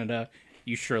 Canada,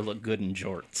 you sure look good in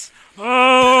jorts."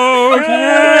 Oh,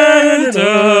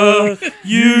 Canada,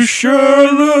 you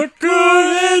sure look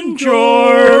good in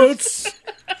jorts.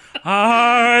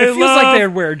 I It feels love like they'd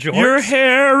wear jorts. your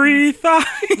hairy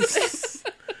thighs.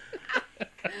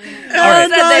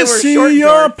 And said they I were see short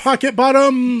your jorts. pocket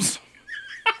bottoms.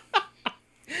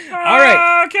 All right,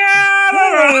 Oh,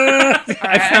 Canada.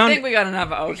 I found- think we got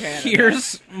enough. Okay.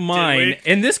 here's mine. we?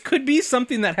 And this could be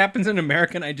something that happens in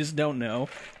America, and I just don't know.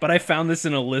 But I found this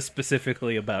in a list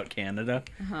specifically about Canada.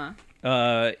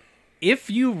 If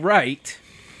you write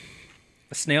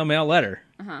a snail mail letter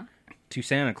to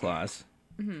Santa Claus,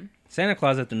 Santa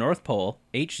Claus at the North Pole,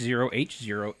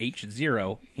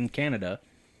 H0H0H0 in Canada,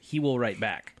 he will write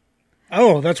back.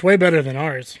 Oh, that's way better than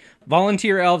ours.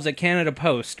 Volunteer elves at Canada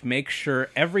Post make sure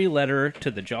every letter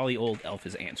to the jolly old elf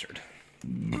is answered.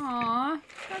 Aw,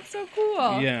 that's so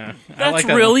cool. Yeah, I That's like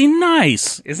that. really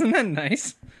nice. Isn't that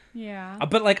nice? Yeah.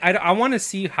 But like, I want to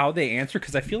see how they answer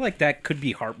because I feel like that could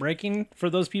be heartbreaking for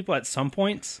those people at some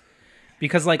points.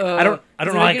 Because like, I don't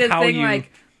know like how you.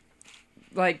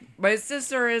 Like my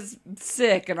sister is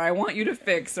sick and I want you to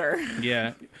fix her.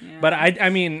 Yeah. But I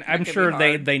mean, I'm could be sure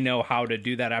hard. they know how to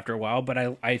do that after a while. But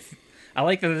I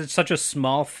like that it's such a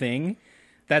small thing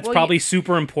that's Well, probably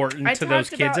super important to those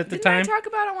talked kids about- at the didn't time. I talk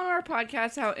about on one of our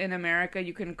podcasts how in America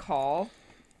you can call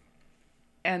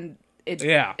and it's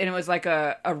Yeah. and it was like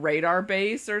a radar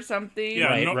base or something. Yeah,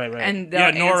 Right, no- right. And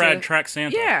Yeah, they'll NORAD answer- track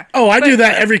Santa. Yeah. Oh, I do But-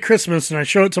 that every Christmas, and I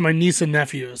show it to my niece and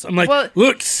nephews. I'm like, Well-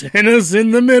 look, Santa's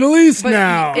in the Middle East But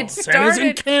now. it Santa's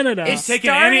in started- Canada. it's- Taking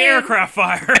Started- any aircraft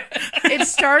fire. It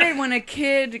started when a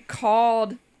kid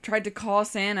called tried to call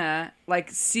Santa, like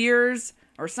Sears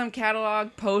or some catalog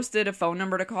posted a phone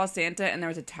number to call Santa, and there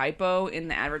was a typo in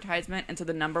the advertisement, and so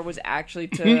the number was actually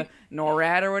to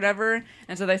NORAD or whatever,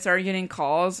 and so they started getting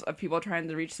calls of people trying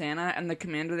to reach Santa, and the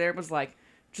commander there was like,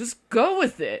 just go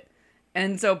with it.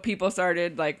 And so people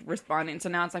started like responding. So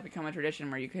now it's like become a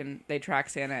tradition where they track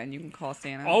Santa and you can call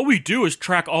Santa. All we do is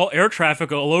track all air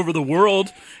traffic all over the world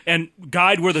and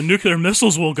guide where the nuclear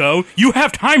missiles will go. You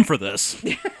have time for this.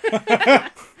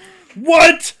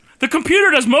 What? The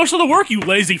computer does most of the work, you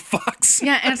lazy fucks.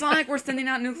 Yeah, and it's not like we're sending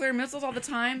out nuclear missiles all the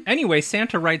time. Anyway,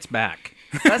 Santa writes back.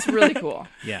 That's really cool.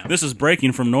 Yeah. This is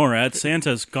breaking from NORAD.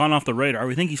 Santa's gone off the radar.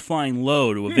 We think he's flying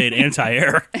low to evade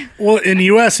anti-air. Well, in the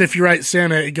U.S., if you write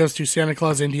Santa, it goes to Santa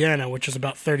Claus, Indiana, which is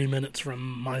about 30 minutes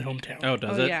from my hometown. Oh,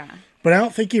 does Oh, it? yeah. But I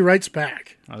don't think he writes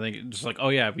back. I think it's just like, oh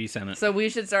yeah, we sent it. So we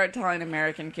should start telling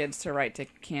American kids to write to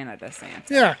Canada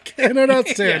Santa. Yeah, Canada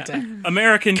Santa.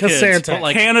 American kids. Santa. But,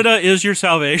 like- Canada is your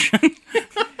salvation.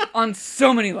 On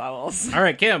so many levels. All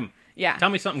right, Kim. Yeah. Tell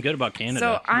me something good about Canada.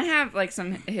 So I have like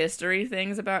some history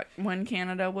things about when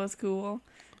Canada was cool.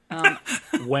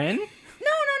 When? No.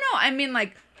 I mean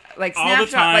like All the snapshot,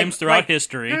 times like, throughout like,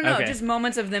 history. No, Okay. just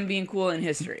moments of them being cool in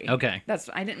history. Okay.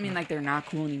 I didn't mean like they're not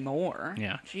cool anymore.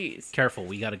 Yeah. Jeez. Careful,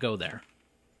 we got to go there.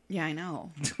 Yeah, I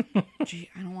know. Gee,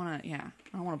 I don't want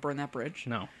to burn that bridge.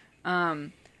 No.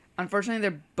 Unfortunately,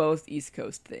 they're both East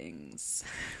Coast things.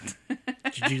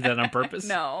 Did you do that on purpose?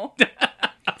 No.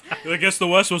 I guess the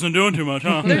West wasn't doing too much,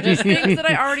 huh? They're just things that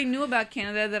I already knew about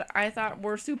Canada that I thought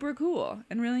were super cool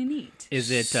and really neat. Is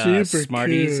it Super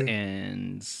Smarties cute.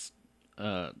 and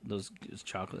those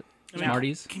chocolate mean,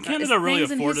 Smarties? Can Canada really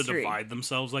things in afford to history. divide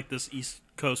themselves like this East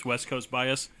Coast, West Coast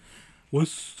bias?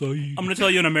 West Side. I'm going to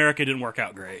tell you, in America, it didn't work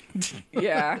out great.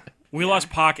 Yeah. We lost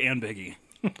Pac and Biggie.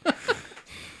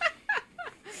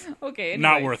 Okay.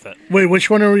 Not anyways. worth it. Wait, which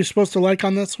one are we supposed to like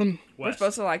on this one? We're West.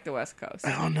 supposed to like the West Coast.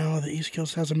 Oh no, the East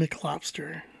Coast has a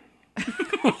McLobster.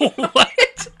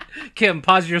 What? Kim,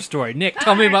 pause your story. Nick,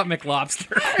 tell me about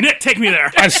McLobster. Nick, take me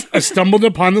there. I stumbled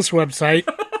upon this website.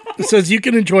 It says you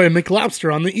can enjoy a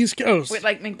McLobster on the East Coast. Wait,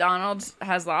 like McDonald's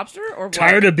has lobster or what?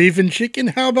 Tired of beef and chicken?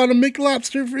 How about a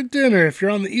McLobster for dinner? If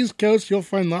you're on the East Coast, you'll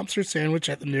find lobster sandwich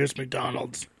at the nearest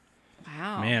McDonald's.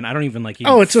 Wow. Man, I don't even like eating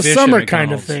Oh, it's a fish at summer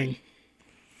kind of McDonald's. thing.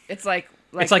 It's like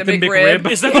It's like the the McRib.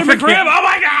 McRib. Is that the McRib? Oh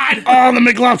my god! Oh, the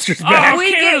McLobster's back.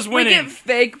 We Canada's get winning.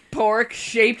 fake pork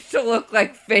shaped to look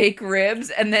like fake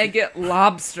ribs, and they get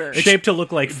lobster. Shaped to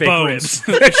look like fake Bones.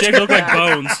 ribs. Shaped to look like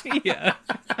bones. Yeah.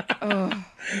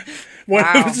 What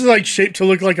Wow. this is like shaped to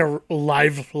look like a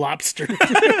live lobster.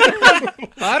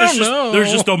 I don't know.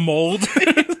 There's just a mold.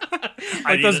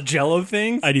 like those Jello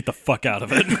things. I'd eat the fuck out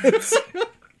of it.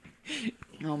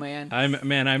 Oh man. I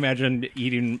imagine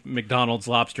eating McDonald's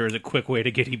lobster is a quick way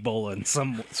to get Ebola in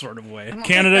some sort of way.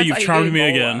 Canada, That's you've how you charmed get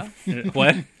me Ebola. again.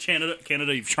 What?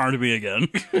 Canada, you've charmed me again.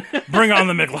 Bring on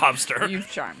the McLobster. You've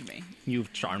charmed me.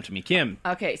 You've charmed me, Kim.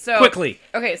 Okay, so Quickly.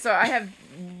 Okay, so I have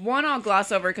one I'll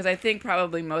gloss over because I think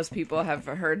probably most people have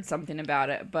heard something about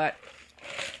it. But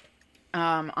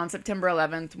on September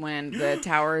 11th, when the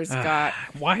towers got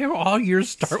Why are all yours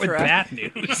start with Struck. bad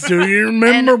news? Do you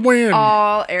remember when?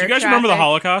 all air Do you guys remember the traffic-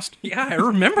 Holocaust? Yeah, I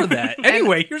remember that.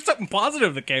 Anyway, here's something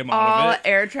positive that came out all of it.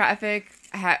 air traffic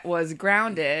was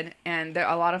grounded, and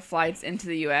a lot of flights into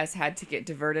the U.S. had to get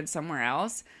diverted somewhere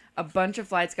else. A bunch of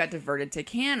flights got diverted to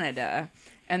Canada,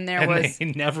 and there And was they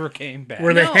never came back.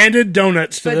 Where they No. handed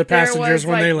donuts to but the there passengers was,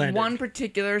 when like, they landed. one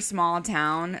particular small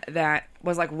town that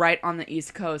was like right on the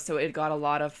East Coast, so it got a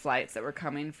lot of flights that were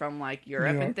coming from like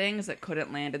Europe Yeah. and things that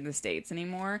couldn't land in the States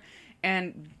anymore.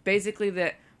 And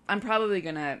basically I'm probably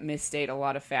going to misstate a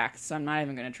lot of facts, so I'm not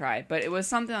even going to try. But it was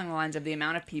something along the lines of the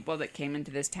amount of people that came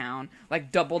into this town, like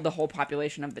doubled the whole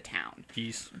population of the town.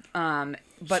 Jeez.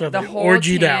 But So the they whole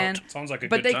orgied town, out. Sounds like a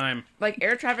but good time. like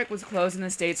air traffic was closed in the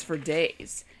States for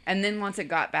days. And then once it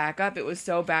got back up, it was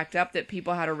so backed up that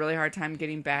people had a really hard time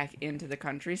getting back into the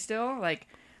country still, like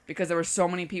because there were so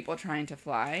many people trying to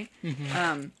fly.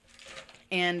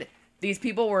 And these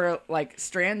people were like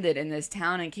stranded in this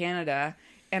town in Canada,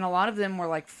 and a lot of them were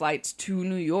like flights to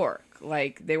New York.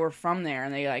 Like they were from there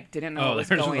and they like didn't know Oh, what was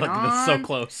there's going like on. that's so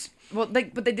close. Well,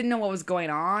 but they didn't know what was going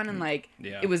on, and like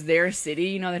Yeah. it was their city,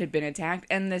 you know, that had been attacked,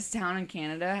 and this town in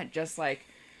Canada had just like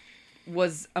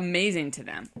was amazing to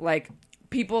them. Like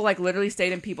people like literally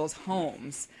stayed in people's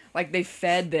homes, like they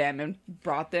fed them and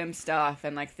brought them stuff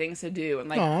and like things to do, and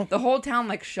like Aw. the whole town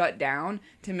like shut down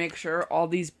to make sure all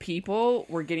these people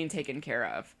were getting taken care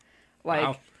of. Like,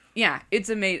 Wow. yeah, it's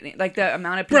amazing. Like the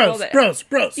amount of people Bros, that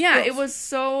bros. yeah, bros. it was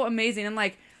so amazing. And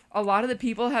like a lot of the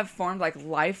people have formed like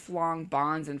lifelong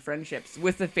bonds and friendships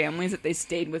with the families that they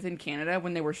stayed with in Canada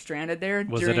when they were stranded there.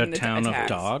 Was during it a the town of attacks.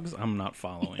 dogs? I'm not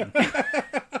following.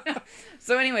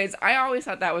 So anyways, I always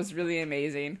thought that was really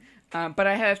amazing. But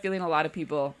I have a feeling a lot of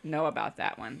people know about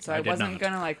that one. So I did wasn't not.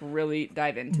 going to like really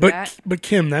dive into that. But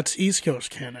Kim, that's East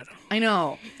Coast Canada. I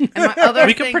know. And my other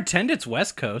We thing, could pretend it's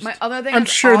West Coast. my other thing I'm is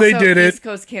sure they also did it East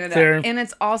Coast Canada. there. And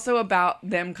it's also about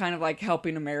them kind of like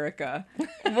helping America,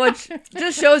 which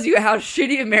just shows you how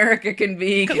shitty America can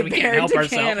be 'Cause we can't compared help to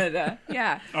ourselves. Canada.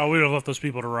 Yeah. Oh, we would have left those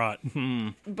people to rot.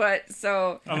 But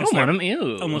so I don't want them.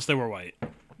 Ew. Unless they were white.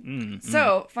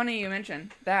 So, funny you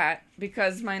mentioned that,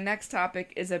 because my next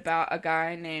topic is about a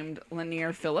guy named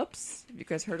Lanier Phillips. Have you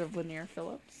guys heard of Lanier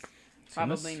Phillips?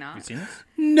 Probably You not. seen this?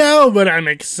 No, but I'm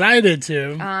excited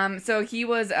to. So he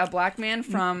was a black man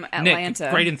from Atlanta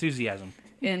Nick, great enthusiasm.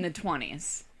 in the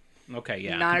 20s. Okay,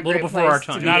 yeah. Not a little great before place our to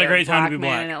time. be Not a great time to be man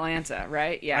black. in Atlanta,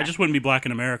 right? Yeah. I just wouldn't be black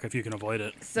in America if you can avoid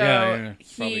it. So yeah.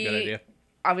 Probably a he good idea.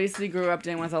 obviously grew up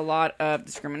dealing with a lot of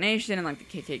discrimination, and like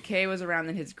the KKK was around,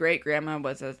 and his great grandma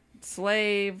was a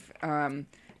slave.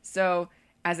 So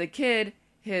as a kid,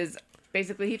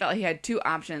 basically he felt he had two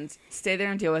options: stay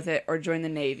there and deal with it, or join the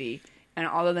Navy. And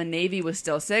although the Navy was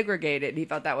still segregated, he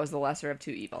felt that was the lesser of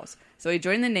two evils. So he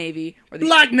joined the Navy, where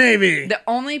Black Navy. the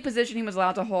only position he was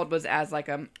allowed to hold was as like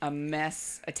a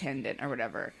mess attendant or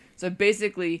whatever. So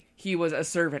basically, he was a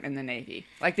servant in the Navy.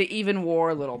 Like, they even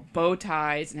wore little bow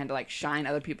ties and had to like shine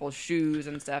other people's shoes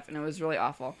and stuff, and it was really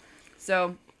awful.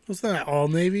 So Was that all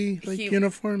Navy He-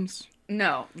 uniforms?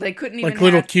 no, they couldn't even Like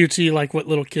little have, cutesy, like what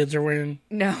little kids are wearing?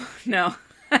 no,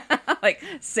 like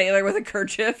sailor with a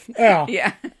kerchief. Oh.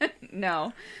 Yeah,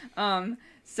 no.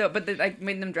 So, but they like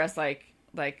made them dress like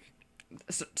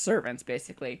servants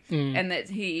basically, and that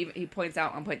he points out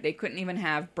at one point they couldn't even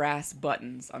have brass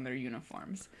buttons on their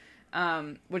uniforms,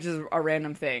 which is a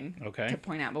random thing to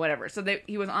point out, but whatever. So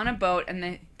he was on a boat,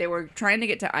 and they were trying to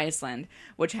get to Iceland,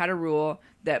 which had a rule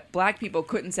that black people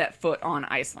couldn't set foot on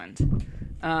Iceland.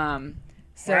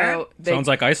 So they, Sounds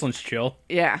like Iceland's chill.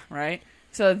 yeah, right.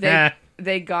 So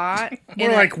they got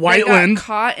More like they Whiteland. got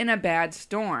caught in a bad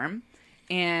storm,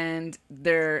 and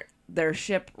their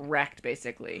ship wrecked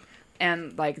basically.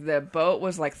 And like the boat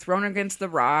was like thrown against the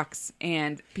rocks,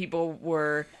 and people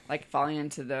were like falling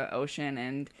into the ocean,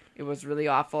 and it was really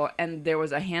awful. And there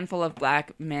was a handful of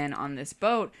black men on this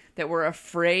boat that were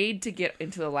afraid to get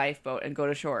into the lifeboat and go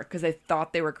to shore because they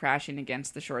thought they were crashing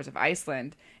against the shores of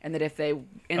Iceland, and that if they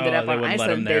ended up they on wouldn't let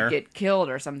Iceland, them there. they'd get killed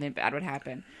or something bad would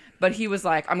happen. But he was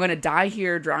like, I'm going to die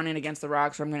here drowning against the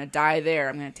rocks, or I'm going to die there.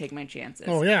 I'm going to take my chances.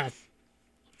 Oh yeah.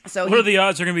 So What are the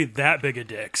odds they're going to be that big of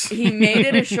dicks? he made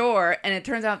it ashore, and it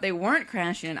turns out they weren't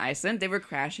crashing in Iceland. They were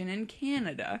crashing in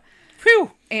Canada.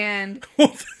 Phew. And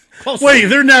Wait,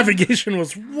 their navigation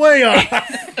was way off.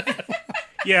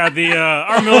 Yeah,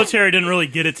 our military didn't really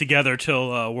get it together till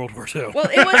World War II. well,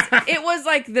 it was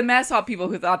like the mess hall people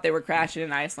who thought they were crashing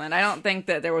in Iceland. I don't think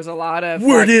that there was a lot of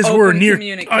Word is open we're near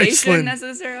communication Iceland.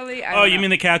 necessarily. I Oh, don't you know. mean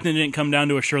the captain didn't come down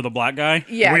to assure the black guy?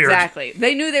 Yeah, Weird. exactly.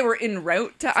 They knew they were en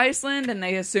route to Iceland, and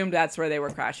they assumed that's where they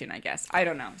were crashing, I guess. I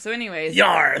don't know. So anyways,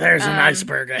 Yar, there's an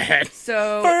iceberg ahead.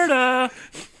 so Berta!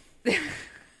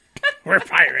 We're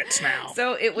pirates now.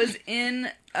 So it was in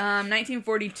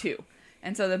 1942,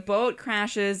 and so the boat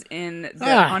crashes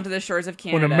onto the shores of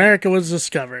Canada. When America was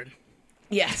discovered.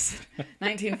 Yes,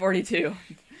 1942,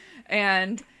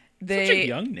 and they Such a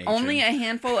young nation. only a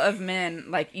handful of men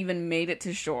like even made it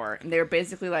to shore, and they were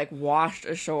basically like washed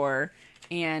ashore,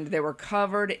 and they were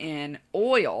covered in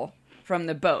oil from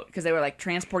the boat because they were like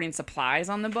transporting supplies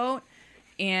on the boat,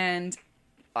 and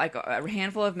like a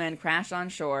handful of men crashed on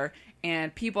shore,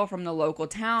 and people from the local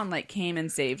town like came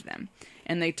and saved them,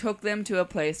 and they took them to a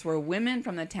place where women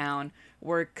from the town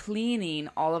were cleaning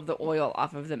all of the oil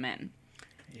off of the men.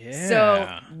 Yeah.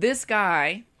 So this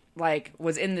guy like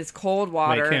was in this cold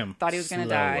water, Make him thought he was gonna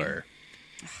die, slower.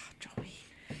 Joey,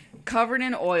 covered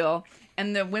in oil,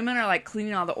 and the women are like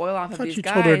cleaning all the oil off I of thought these you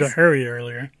guys. told her to hurry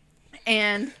earlier.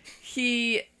 And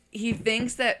he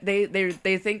thinks that they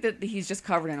think that he's just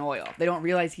covered in oil. They don't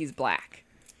realize he's black,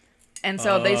 and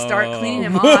so they start cleaning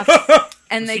him off,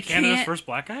 and they Is he Canada's can't. first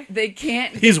black guy? They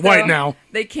can't. He's get white the- now.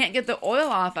 They can't get the oil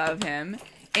off of him,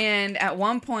 and at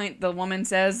one point the woman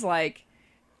says like,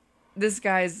 "This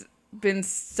guy's been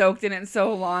soaked in it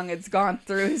so long it's gone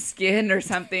through his skin or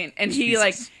something," and he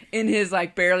like in his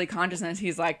like barely consciousness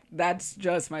he's like, "That's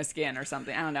just my skin" or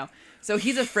something. I don't know. So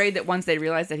he's afraid that once they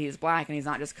realize that he's black and he's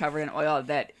not just covered in oil,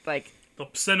 that like They'll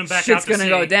send him back shit's out to gonna sea.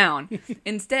 go down.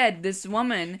 Instead, this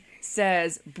woman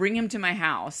says, "Bring him to my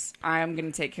house. I'm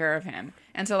gonna take care of him."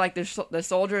 And so, like the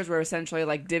soldiers were essentially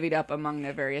like divvied up among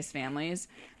the various families,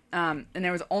 And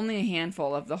there was only a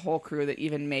handful of the whole crew that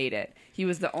even made it. He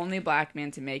was the only black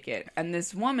man to make it. And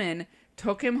this woman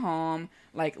took him home,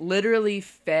 like literally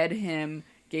fed him,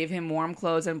 gave him warm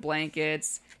clothes and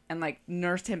blankets, and like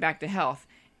nursed him back to health.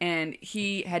 And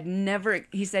he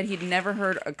said he'd never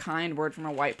heard a kind word from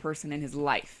a white person in his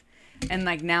life. And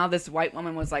like now this white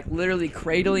woman was like literally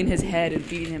cradling his head and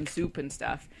feeding him soup and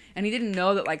stuff. And he didn't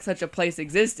know that like such a place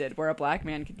existed where a black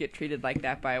man could get treated like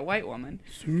that by a white woman.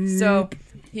 So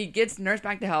he gets nursed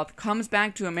back to health, comes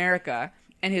back to America,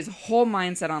 and his whole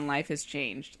mindset on life has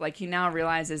changed. Like he now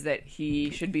realizes that he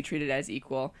should be treated as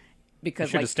equal because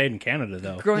Should like have stayed in Canada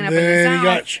though. growing up in the Then he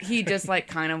got- South, he just like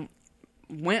kind of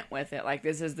went with it. Like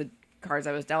this is the cards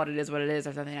I was dealt. It is what it is.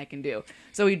 There's nothing I can do.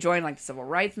 So he joined like the civil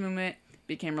rights movement.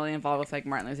 Became really involved with like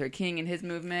Martin Luther King and his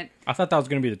movement. I thought that was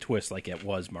going to be the twist, like it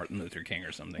was Martin Luther King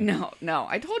or something. No,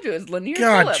 I told you it was Lanier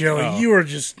God, Phillips. Joey, Oh. you are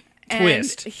just And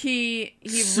Twist. he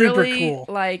Super really cool.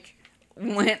 like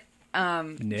went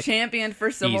Nick. championed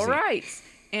for civil Easy. rights,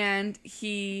 and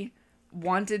he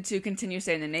wanted to continue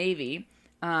staying in the Navy.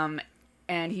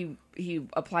 And he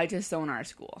applied to sonar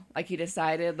school. Like he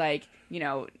decided, like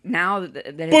now that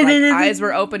his like, eyes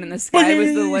were open and the sky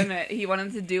was the limit, he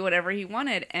wanted to do whatever he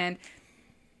wanted, and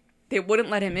they wouldn't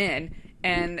let him in.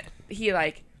 And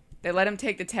they let him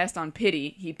take the test on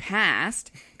pity. He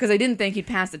passed because they didn't think he'd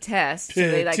pass the test. So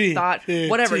they Pity, thought,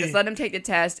 whatever, pity. just let him take the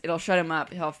test. It'll shut him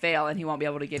up. He'll fail and he won't be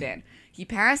able to get in. He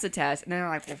passed the test, and then they're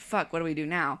like, well, fuck, what do we do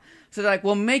now? So they're like,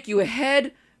 we'll make you a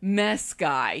head mess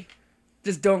guy.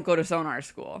 Just don't go to sonar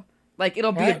school. Like,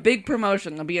 it'll be a What? big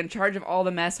promotion. They'll be in charge of all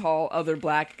the mess hall other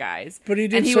black guys. But he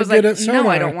did and he so was good like, at sonar. no,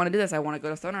 I don't want to do this. I want to go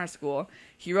to sonar school.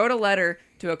 He wrote a letter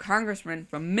to a congressman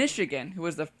from Michigan who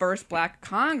was the first black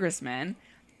congressman.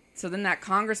 So then that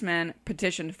congressman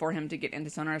petitioned for him to get into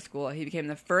sonar school. He became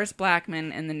the first black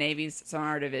man in the Navy's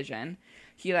sonar division.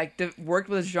 He worked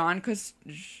with Jacques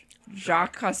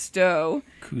Cousteau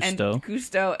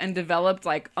and developed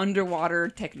like underwater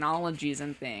technologies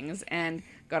and things and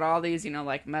got all these,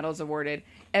 like medals awarded.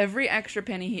 Every extra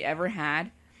penny he ever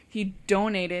had, he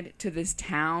donated to this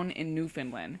town in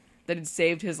Newfoundland that had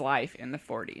saved his life in the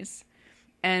 40s.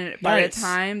 And by Nice. the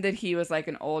time that he was like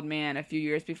an old man, a few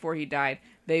years before he died,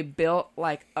 they built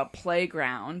like a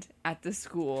playground at the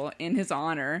school in his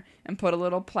honor and put a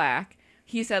little plaque.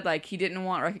 He said like he didn't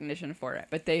want recognition for it,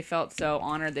 but they felt so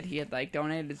honored that he had like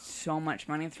donated so much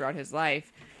money throughout his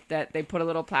life that they put a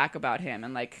little plaque about him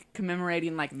and like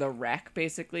commemorating like the wreck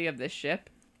basically of this ship.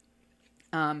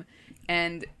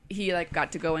 And he like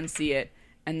got to go and see it,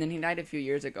 and then he died a few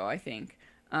years ago, I think.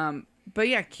 But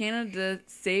yeah, Canada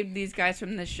saved these guys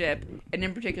from the ship, and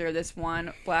in particular, this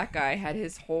one black guy had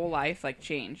his whole life like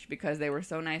changed because they were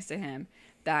so nice to him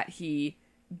that he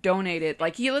donated,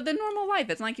 like he lived a normal life.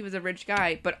 It's not like he was a rich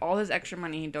guy, but all his extra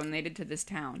money he donated to this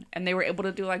town, and they were able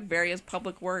to do like various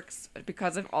public works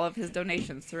because of all of his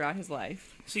donations throughout his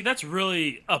life. See, that's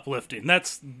really uplifting.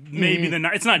 That's maybe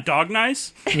it's not dog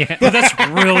nice, Yeah. but that's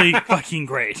really fucking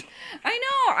great. I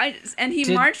know. And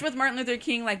he marched with Martin Luther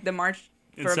King, like the march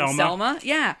In from Selma? Selma.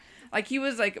 Yeah, like he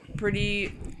was like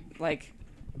pretty like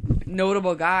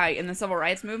notable guy in the civil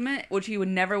rights movement, which he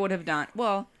never would have done.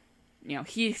 Well,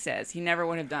 he says he never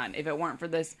would have done if it weren't for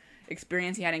this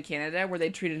experience he had in Canada, where they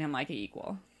treated him like an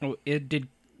equal. Oh, it did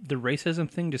the racism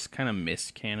thing just kind of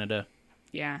miss Canada?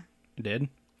 Yeah, It did.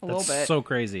 a little bit. So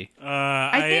crazy. We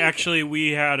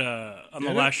had on the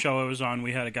Did last it? show I was on,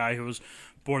 we had a guy who was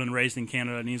born and raised in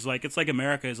Canada, and he's like, it's like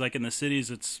America. He's like, in the cities,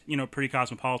 it's pretty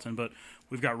cosmopolitan, but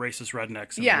we've got racist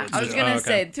rednecks. In the Yeah, woods I was too. gonna Oh, okay.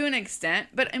 say to an extent,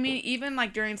 but I mean, even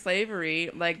like during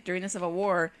slavery, like during the Civil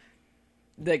War,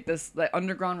 like this like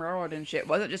Underground Railroad and shit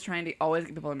wasn't just trying to always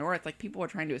get people north. Like people were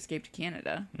trying to escape to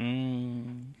Canada.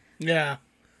 yeah.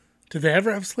 Did they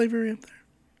ever have slavery up there?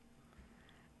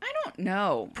 I don't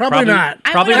know. Probably not.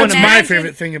 I Probably would when That's my imagine-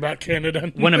 favorite thing about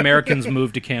Canada. when Americans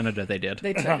moved to Canada, they did.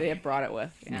 They had brought it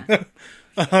with. Yeah.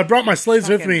 I brought my slaves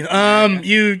with me.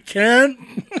 You can.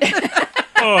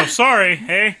 Oh, sorry.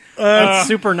 Hey, It's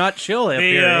super not chill up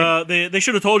they here. eh? they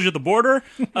should have told you at the border.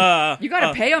 You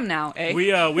gotta pay them now, eh? We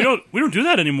don't do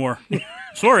that anymore.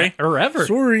 Sorry. Or ever.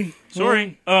 Sorry.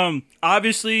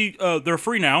 Obviously, they're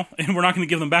free now, and we're not going to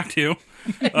give them back to you.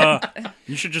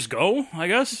 You should just go, I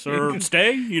guess, or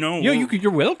stay.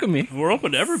 You're welcome. We're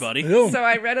open to everybody. Ew. So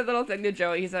I read a little thing to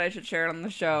Joey. He said I should share it on the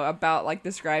show about like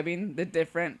describing the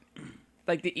different,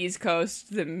 like the East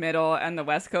Coast, the Middle, and the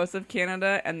West Coast of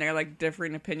Canada, and their like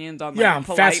differing opinions on like Yeah, I'm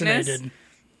politeness. fascinated.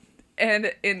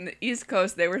 And in the East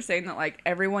Coast, they were saying that like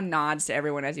everyone nods to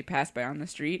everyone as you pass by on the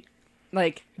street.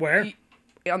 Like Where?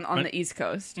 on the East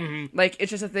Coast. Like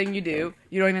it's just a thing you do.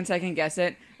 You don't even second guess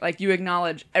it. Like you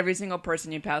acknowledge every single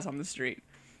person you pass on the street.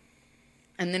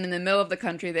 And then in the middle of the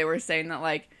country, they were saying that,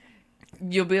 like,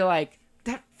 you'll be like,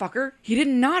 that fucker, he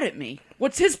didn't nod at me.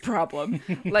 What's his problem?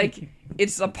 Like,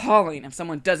 it's appalling if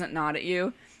someone doesn't nod at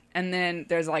you. And then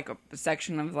there's, like, a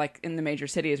section of, like, in the major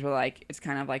cities where, like, it's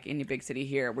kind of like any big city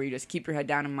here where you just keep your head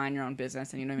down and mind your own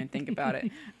business and you don't even think about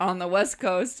it. On the West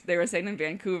Coast, they were saying in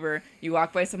Vancouver, you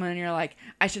walk by someone and you're like,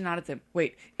 I should nod at them.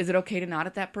 Wait, is it okay to nod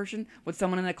at that person? Would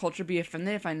someone in that culture be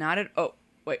offended if I nodded? Oh,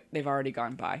 wait, they've already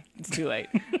gone by. It's too late.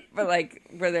 But, like,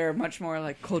 where they're much more,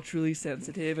 like, culturally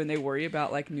sensitive and they worry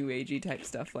about, like, new agey type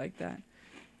stuff like that.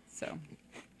 So,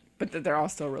 but they're all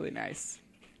still really nice.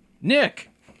 Nick.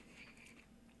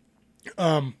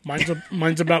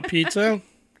 Mine's about pizza.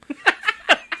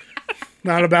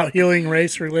 Not about healing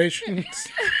race relations.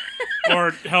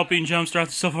 Or helping jumpstart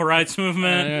the civil rights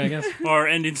movement. I guess. Or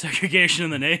ending segregation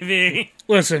in the Navy.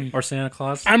 Listen, Or Santa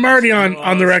Claus. I'm already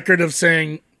on the record of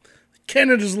saying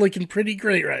Canada's looking pretty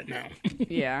great right now.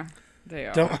 Yeah, they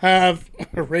are. Don't have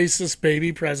a racist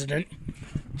baby president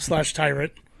 /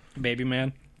 tyrant. Baby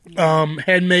man.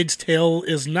 Handmaid's Tale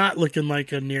is not looking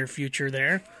like a near future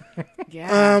there.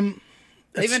 Yeah.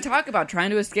 They even talk about trying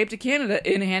to escape to Canada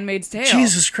in Handmaid's Tale.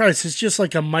 Jesus Christ, it's just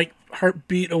like a Mike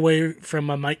heartbeat away from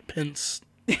a Mike Pence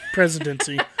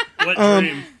presidency. What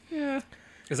dream?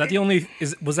 Is that the only?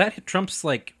 Was that Trump's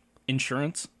like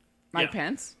insurance? Mike Yeah.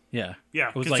 Pence? Yeah. Yeah,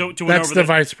 It was 'cause like, to win That's over the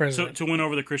vice president. to win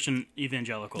over the Christian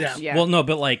evangelicals. Yeah. Yeah. well, no,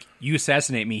 but like you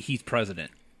assassinate me, he's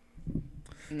president.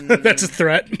 That's a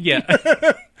threat. Yeah.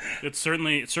 It's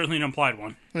certainly an implied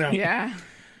one. Yeah.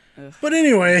 But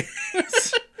anyway,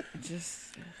 Just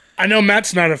I know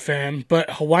Matt's not a fan, but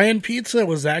Hawaiian pizza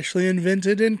was actually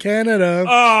invented in Canada.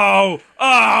 Oh,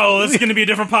 this is going to be a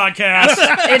different podcast.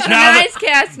 it's a nice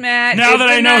cast, Matt. Now It's that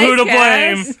a I know nice who to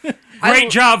cast. blame. I-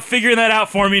 Great job figuring that out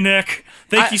for me, Nick.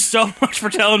 Thank you so much for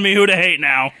telling me who to hate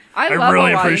now. I love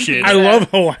really Hawaiian appreciate I it. pizza. love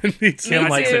Hawaiian pizza. Kim Me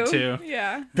likes it too.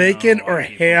 Yeah. Bacon or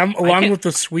ham, along can- with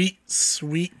the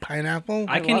sweet pineapple.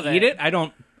 I can love eat it.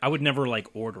 it. I would never like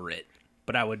order it,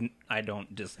 but I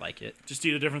don't dislike it. Just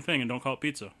eat a different thing and don't call it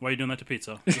pizza. Why are you doing that to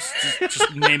pizza?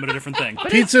 Just name it a different thing.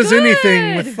 Pizza's good.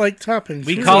 anything with like toppings.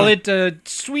 We Sure. call it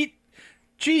sweet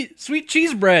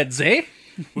cheese breads, eh?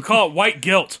 We call it white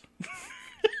guilt.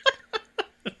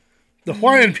 the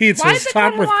Hawaiian pizza Why is is it called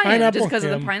topped with Hawaiian? pineapple. Just because of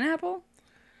the ham. pineapple?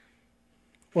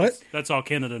 What? That's all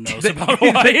Canada knows about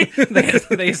Hawaii.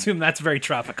 they assume that's very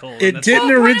tropical. and It that's- didn't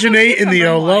Well, originate in pineapple the pizza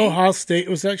from Hawaii. Aloha State. It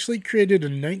was actually created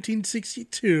in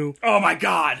 1962 Oh my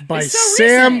God. by It's so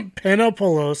Sam recent.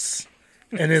 Panopoulos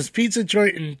and his pizza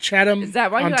joint in Chatham, Is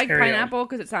that why you like Ontario. pineapple?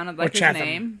 Because it sounded like his Chatham.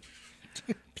 name.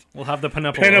 We'll have the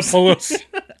pineapple. Panopoulos.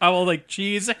 I will like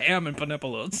cheese, ham, and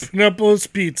pineapples.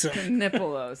 Panopoulos pizza.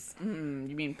 Nippolos.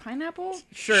 You mean pineapple?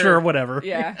 Sure, whatever.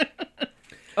 Yeah.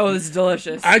 Oh, this is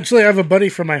delicious. I actually have a buddy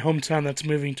from my hometown that's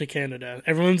moving to Canada.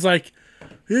 Everyone's like,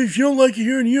 hey, if you don't like it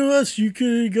here in the U.S., you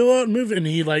can go out and move. And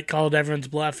he like called everyone's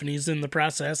bluff, and he's in the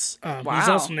process. He's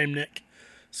Wow. also named Nick.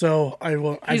 So I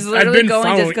will. He's I've literally been going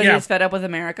following. just because Yeah, he's fed up with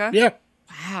America? yeah.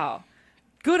 Wow.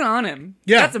 Good on him.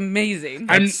 Yeah. That's amazing.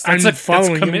 I'm That's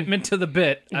following him. commitment to the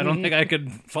bit. I don't think I could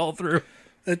follow through.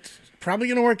 It's probably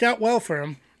going to work out well for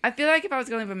him. I feel like if I was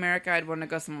going to leave America, I'd want to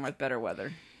go somewhere with better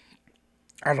weather.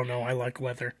 I don't know. I like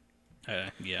weather.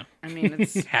 Yeah, I mean,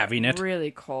 it's having it.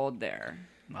 really cold there.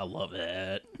 I love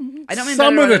it. I don't mean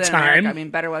Some better of the weather than America. time. I mean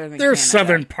better weather than There's Canada.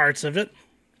 southern parts of it,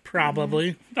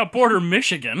 probably. Now border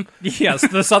Michigan. Yes,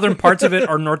 the southern parts of it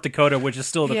are North Dakota, which is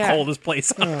still the Yeah. coldest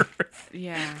place on Earth.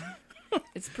 Yeah.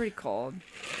 It's pretty cold.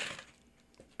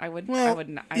 I would Well,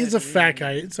 not. he's a fat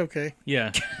guy. It's okay.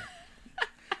 Yeah.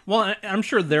 Well, I'm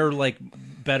sure they're like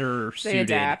better They suited.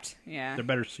 adapt. Yeah. They're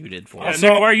better suited for Yeah, it.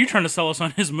 Nick, why are you trying to sell us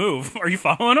on his move? Are you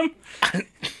following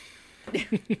him?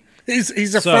 He's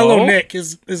a So- fellow Nick.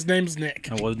 His name's Nick.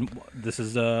 This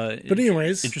is But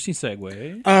anyways, interesting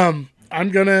segue. I'm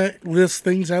gonna list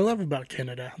things I love about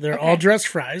Canada. They're all dressed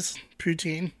fries,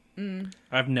 poutine.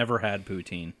 I've never had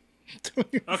poutine.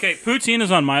 Okay, poutine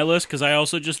is on my list because I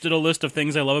also just did a list of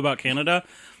things I love about Canada,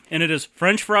 and it is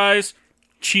French fries,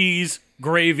 cheese,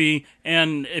 gravy,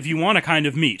 and if you want a kind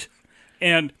of meat.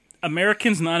 And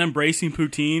Americans not embracing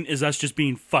poutine is us just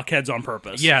being fuckheads on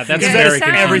purpose. Yeah, that's Yeah, very it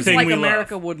sounds everything like we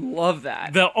America love. would love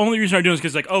that. The only reason I'm doing it is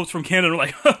because, like, oh, it's from Canada. We're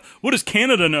like, what does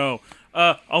Canada know?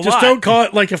 A Just lot. don't call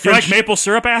it like a You French. like maple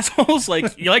syrup, assholes?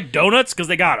 Like, you like donuts? Because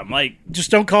they got them. Like,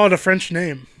 Just don't call it a French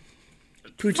name.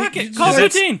 Poutine. fuck it, just- call it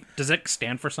Does it- poutine. Does it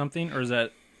stand for something, or is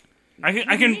that? I mean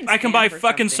can buy stand for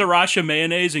fucking something? sriracha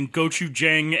mayonnaise and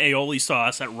gochujang aioli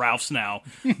sauce at Ralph's now.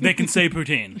 They can say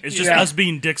poutine. It's just Yeah. us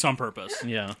being dicks on purpose.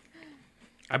 Yeah.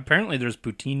 Apparently, there's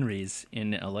poutineries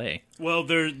in L.A. Well,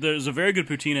 there's a very good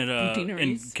poutine at in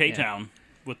Poutineries? K-Town.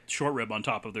 with short rib on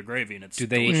top of their gravy, and it's Do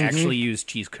they delicious. actually use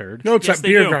cheese curd? No, it's Yes, at they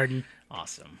Beer do. Garden.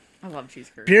 Awesome. I love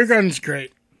cheese curds. Beer Garden's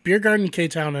great. Beer Garden,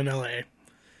 K-Town, in L.A.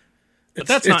 But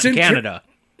that's not in Canada.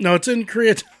 No, it's in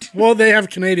Korea. Well, they have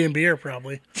Canadian beer,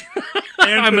 probably.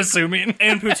 I'm assuming.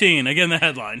 And poutine. Again, the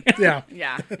headline. Yeah.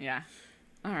 Yeah.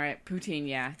 All right, poutine.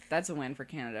 Yeah, that's a win for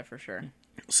Canada for sure.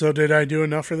 So did I do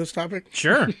enough for this topic?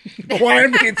 Sure.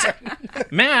 Hawaiian pizza.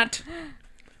 Matt.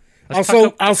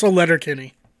 Also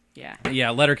Letterkenny. Yeah. Yeah,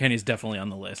 Letterkenny's definitely on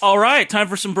the list. All right, time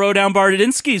for some bro down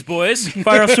Bardadinskis, boys.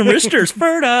 Fire off some wristers.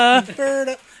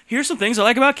 Ferda. Here's some things I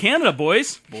like about Canada,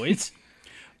 boys. Boys.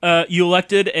 You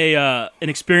elected an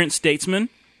experienced statesman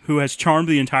who has charmed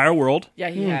the entire world, Yeah,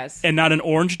 he has. and not an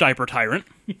orange diaper tyrant.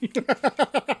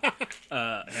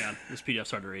 Hang on, this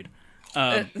PDF's hard to read.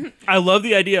 I love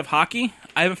the idea of hockey.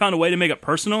 I haven't found a way to make it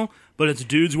personal, but it's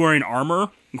dudes wearing armor,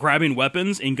 grabbing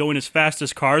weapons, and going as fast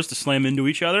as cars to slam into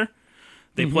each other.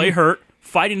 They play hurt,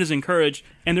 fighting is encouraged,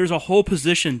 and there's a whole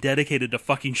position dedicated to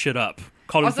fucking shit up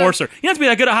called Also- enforcer. You don't have to be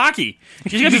that good at hockey.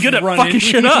 You just gotta be good at running. fucking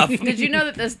shit up. Did you know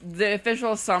that the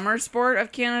official summer sport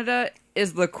of Canada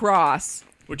is lacrosse,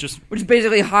 Which is, which is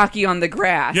basically hockey on the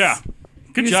grass? yeah.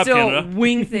 Good You job, still Canada.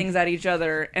 wing things at each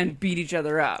other and beat each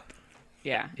other up.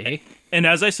 Yeah. Hey. And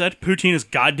as I said, poutine is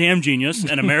goddamn genius,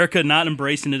 and America not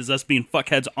embracing it as us being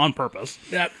fuckheads on purpose.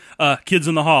 Yep. Kids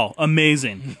in the Hall,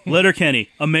 amazing. Letterkenny,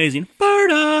 amazing.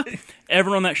 Ferda!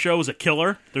 Everyone on that show was a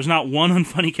killer. There's not one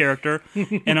unfunny character,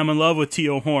 and I'm in love with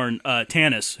T.O. Horn,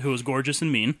 Tanis, who is gorgeous and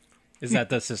mean. Is that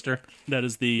the sister? That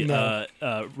is the No.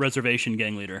 reservation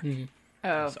gang leader.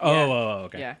 Oh.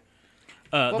 Okay. Yeah.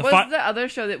 The What was the other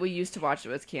show that we used to watch that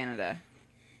was Canada?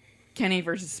 Kenny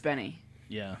versus Spenny.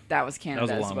 Yeah. That was That Canada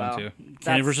was a as long well. one, too. Kenny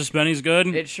That's- versus Benny's good.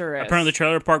 It sure is. Apparently,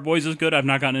 Trailer Park Boys is good. I've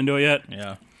not gotten into it yet.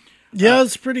 Yeah. Yeah,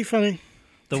 it's pretty funny.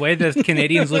 The way the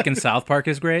Canadians look in South Park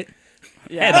is great.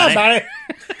 Yeah. Hey, buddy.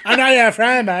 I'm not your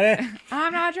friend, buddy.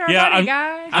 I'm not your Yeah, buddy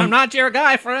guy. I'm not your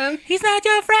guy, friend. He's not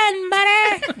your friend,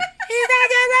 buddy. He's not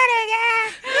your buddy,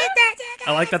 guy.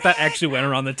 I like that actually went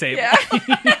around the table.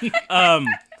 Yeah.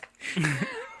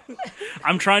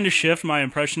 I'm trying to shift my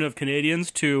impression of Canadians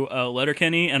to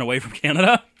Letterkenny and away from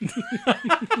Canada.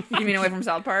 You mean away from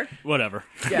South Park? Whatever.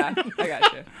 Yeah, I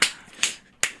got you.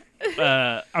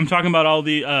 I'm talking about all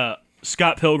the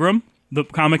Scott Pilgrim, the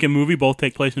comic and movie, both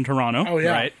take place in Toronto. Oh,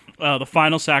 yeah. Right. The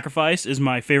Final Sacrifice is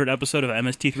my favorite episode of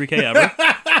MST3K ever.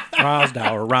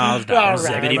 Rousdower, All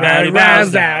zippity right, batty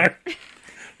Rousdower.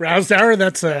 Rousdower,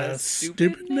 that's a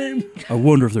stupid name. I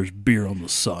wonder if there's beer on the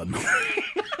sun.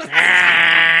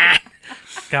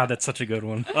 God, that's such a good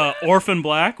one. Orphan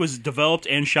Black was developed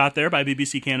and shot there by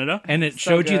BBC Canada. And it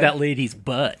showed you good. that lady's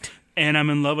butt. And I'm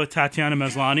in love with Tatiana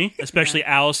Maslany, especially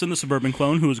Allison, the suburban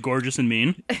clone, who is gorgeous and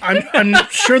mean. I'm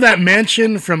sure that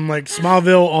mansion from like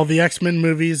Smallville, all the X-Men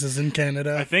movies, is in I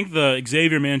Canada. think the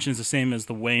Xavier Mansion is the same as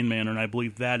the Wayne Manor, and I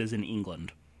believe that is in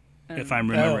England, if I'm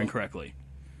remembering correctly.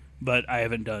 But I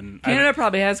haven't done. Canada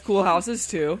probably has cool houses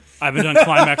too. I haven't done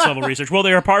climax level research. Well,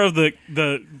 they are part of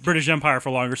the British Empire for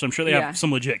longer, so I'm sure they Yeah. have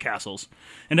some legit castles.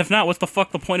 And if not, what's the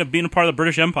fuck the point of being a part of the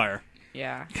British Empire?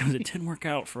 Yeah, Because it didn't work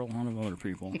out for a lot of other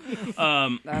people.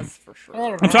 that's for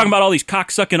sure. I'm talking about all these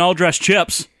cocksucking all dressed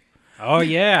chips. Oh,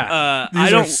 yeah. I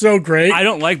These are don't. so great. I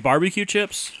don't like barbecue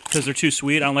chips because they're too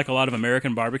sweet. I don't like a lot of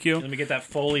American barbecue. Let me get that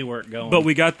Foley work going. But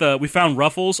we found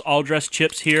Ruffles all dressed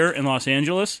chips here in Los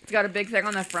Angeles. It's got a big thing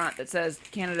on the front that says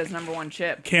Canada's #1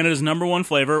 chip. Canada's #1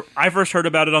 flavor. I first heard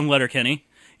about it on Letterkenny,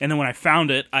 and then when I found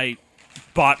it, I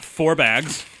bought 4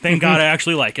 bags. Thank God I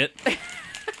actually like it.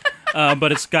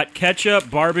 But it's got ketchup,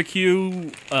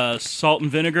 barbecue, salt and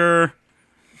vinegar,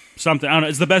 something. I don't know.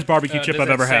 It's the best barbecue chip I've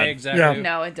ever had. Exactly. Yeah.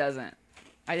 No, it doesn't.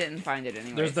 I didn't find it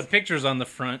anyway. There's the pictures on the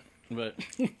front, but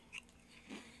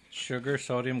sugar,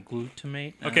 sodium,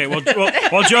 glutamate. Okay,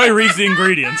 while Joey reads the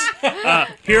ingredients,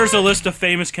 here's a list of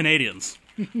famous Canadians: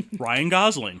 Ryan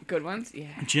Gosling, good ones. Yeah.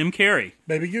 Jim Carrey,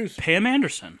 Baby Goose. Pam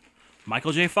Anderson,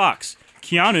 Michael J. Fox,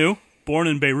 Keanu, born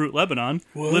in Beirut, Lebanon,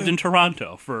 lived in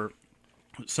Toronto for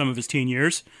some of his teen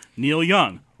years, Neil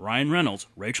Young, Ryan Reynolds,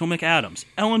 Rachel McAdams,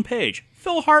 Ellen Page,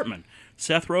 Phil Hartman,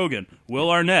 Seth Rogen, Will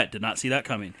Arnett, did not see that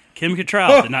coming, Kim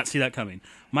Cattrall, did not see that coming,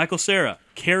 Michael Cera,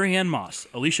 Carrie Ann Moss,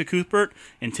 Alicia Cuthbert,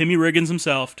 and Timmy Riggins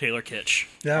himself, Taylor Kitsch.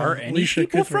 Yeah, Are any Alicia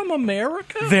people Cuthbert. from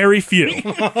America? Very few.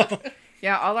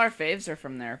 Yeah, all our faves are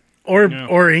from there.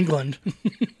 or England.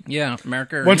 Yeah,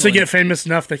 America. or Once they England. get famous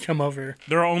enough, they come over.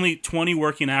 There are only 20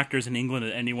 working actors in England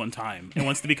at any one time. And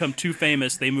once they become too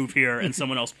famous, they move here and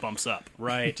someone else bumps up.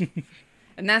 Right.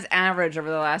 And that's average over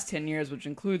the last 10 years, which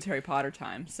includes Harry Potter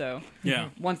time. So Yeah.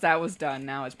 once that was done,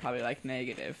 now it's probably like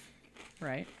negative,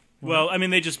 right? Well, I mean,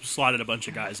 they just slotted a bunch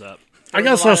of guys up. I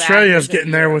There was guess a lot of Australia's actors in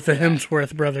getting there with the Europe.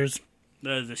 Hemsworth brothers.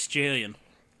 The Australian.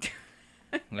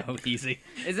 No, easy.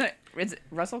 Is it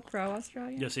Russell Crowe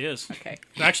Australian? Yes, he is. Okay.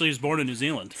 Actually, he was born in New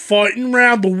Zealand. Fighting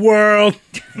around the world.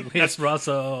 That's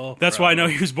Russell. That's why I know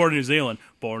he was born in New Zealand.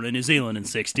 Born in New Zealand in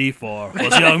 '64.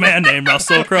 Was a young man named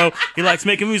Russell Crowe. He likes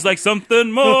making movies like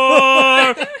Something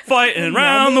More. Fighting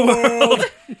around the world.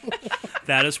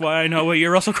 That is why I know what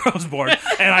year Russell Crowe was born.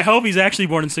 And I hope he's actually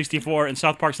born in '64 and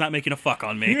South Park's not making a fuck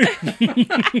on me.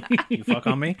 You fuck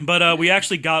on me? But we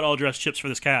actually got all dressed chips for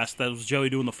this cast. That was Joey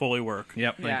doing the Foley work.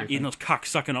 Yep. Yeah. Thank you. Eating those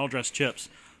cock-sucking all dressed chips.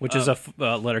 Which is a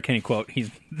Letterkenny quote.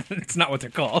 It's not what they're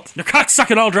called. They're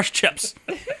cock-sucking all dressed chips.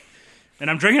 And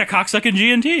I'm drinking a cock-sucking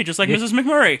G&T, just like Mrs.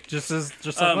 McMurray. Just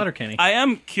like Letterkenny. I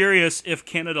am curious if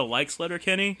Canada likes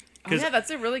Letterkenny. Oh, yeah,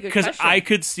 that's a really good Because question. I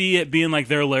could see it being like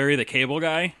their Larry the Cable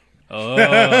Guy.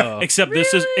 Oh. Except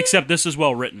this is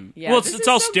well written. Yeah, well, this it's is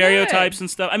all so stereotypes good. and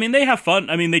stuff. I mean, they have fun.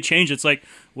 I mean, they change it. It's like,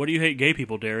 what do you hate gay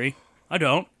people, Derry? I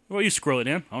don't. Well, you scroll it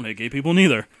in. I don't hate gay people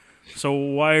neither. So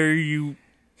why are you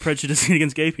prejudicing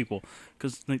against gay people?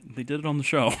 Because they did it on the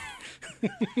show.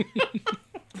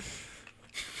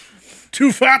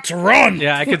 Too fat to run.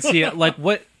 Yeah, I could see it. Like,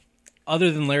 what,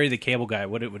 other than Larry the Cable Guy,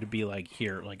 what would it be like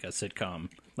here? Like a sitcom?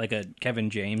 Like a Kevin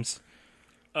James?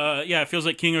 Yeah, it feels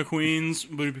like King of Queens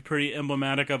would be pretty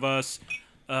emblematic of us.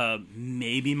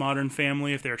 Maybe Modern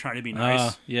Family if they were trying to be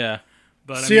nice. Yeah.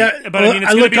 But See, I mean, it's I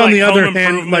gonna look be on like the other Home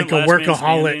hand Improvement, like a Last Man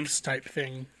Standing. workaholics type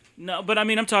thing. No, but I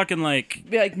mean, I'm talking like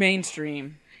Be like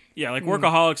mainstream. yeah, like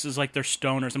Workaholics is like they're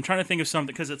stoners. I'm trying to think of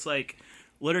something because it's like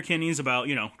Letterkenny's about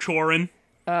choring,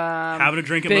 having a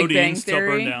drink at Big Bang Modine's till burn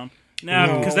Theory? down. No,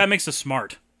 No. because that makes us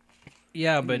smart.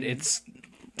 Yeah, but it's...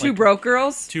 Two broke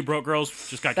girls. Two broke girls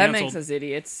just got That canceled. makes us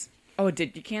idiots. Oh,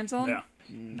 did you cancel 'em? Yeah,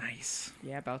 Nice.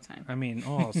 Yeah, about time. I mean,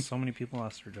 so many people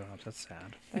lost their jobs. That's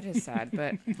sad. That is sad,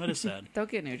 but that is sad. they'll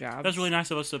get new jobs. That's really nice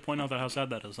of us to point out that how sad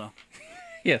that is, though.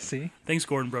 Yeah, see? Thanks,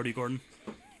 Gordon Gordon.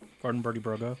 Gordon Birdie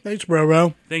Brogo. Thanks,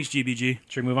 bro. Thanks, GBG.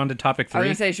 Should we move on to topic I was 3?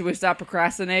 gonna say, should we stop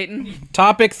procrastinating?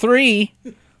 Topic 3.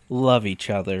 Love each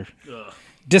other.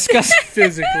 Discuss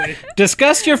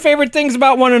discuss your favorite things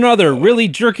about one another. Really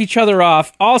jerk each other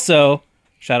off. Also,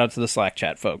 shout out to the Slack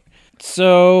chat folk.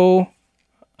 So,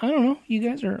 I don't know. You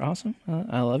guys are awesome.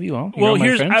 I love you all. You're Well, all my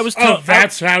here's friends. I was Oh,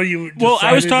 that's how you. Well,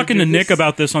 I was decided talking to to do Nick this?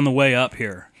 about this on the way up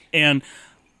here, and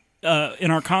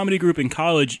in our comedy group in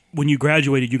college, when you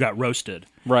graduated, you got roasted,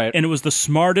 Right. And it was the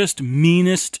smartest,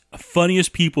 meanest,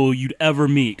 funniest people you'd ever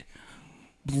meet,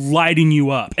 lighting you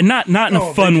up, and not in a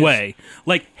Oh, fun they just- way,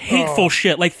 like hateful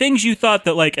shit, like things you thought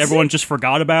that like everyone just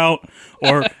forgot about,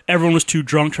 or everyone was too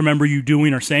drunk to remember you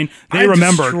doing or saying. They I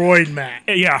remembered. destroyed Matt.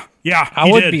 Yeah, I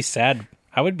he would did. be sad.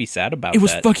 I would be sad about It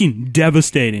was that. fucking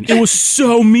devastating. It was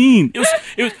so mean. It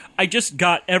was. I just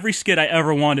got every skit I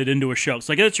ever wanted into a show. It's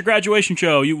like, it's your graduation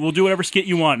show. We'll do whatever skit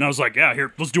you want. And I was like, yeah,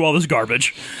 here, let's do all this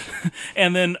garbage.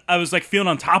 And then I was like feeling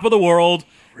on top of the world.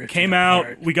 Came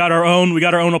out. We got our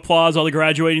own applause. All the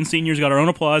graduating seniors got our own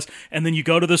applause. And then you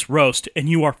go to this roast, and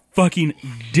you are fucking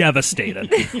devastated,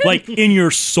 like in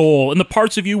your soul, in the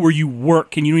parts of you where you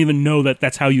work, and you don't even know that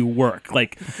that's how you work.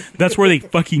 Like that's where they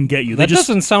fucking get you. They That just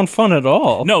doesn't sound fun at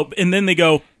all. no. And then they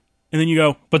go, and then you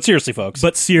go, But seriously, folks.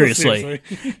 but seriously.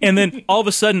 And then all of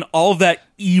a sudden, all of that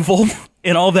evil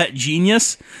and all that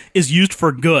genius is used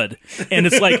for good. And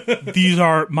it's like, these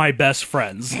are my best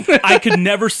friends. I could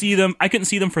never see them. I couldn't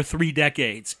see them for 3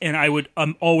 decades. And I would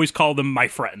always call them my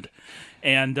friend.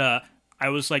 And I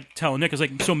was like telling Nick, I was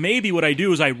like, so maybe what I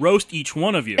do is I roast each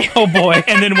one of you. oh, boy.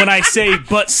 And then when I say,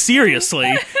 but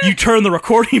seriously, you turn the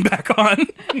recording back on.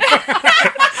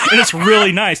 And it's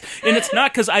really nice. And it's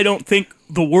not because I don't think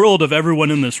the world of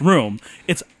everyone in this room.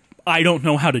 It's I don't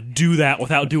know how to do that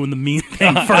without doing the mean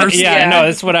thing first. yeah, Yeah. no,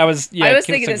 that's what I was... Yeah, I was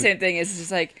Kim thinking the said- same thing. It's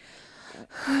just like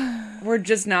we're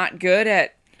just not good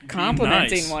at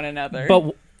complimenting nice. one another.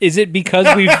 But is it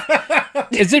because we've...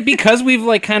 is it because we've,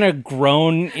 like, kind of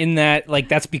grown in that, like,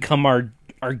 that's become our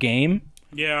game?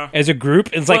 Yeah. As a group,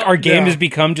 it's like Well, our game yeah. has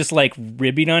become just like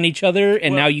ribbing on each other,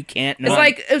 and Well, now you can't.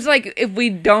 it's like if we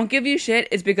don't give you shit,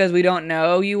 it's because we don't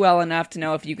know you well enough to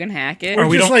know if you can hack it. Or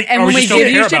we just don't, like- and or when we just don't give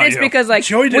you care shit, about it's you. because like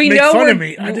Joey didn't we make know fun we're, of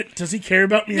me. Does he care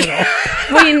about me at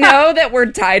all? we know that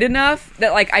we're tight enough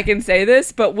that like I can say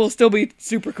this, but we'll still be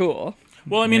super cool.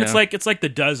 Well, I mean, Yeah. it's like the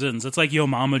dozens. It's like Yo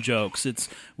Mama jokes. It's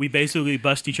we basically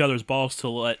bust each other's balls to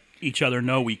let each other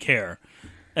know we care.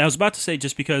 And I was about to say,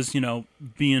 just because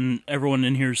being everyone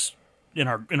in here's in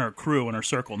our crew, in our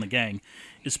circle, in the gang,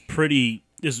 is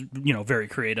very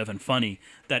creative and funny.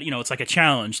 That it's like a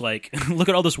challenge. Like, look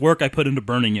at all this work I put into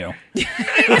burning you. Like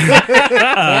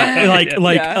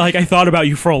I thought about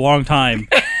you for a long time.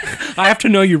 I have to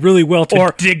know you really well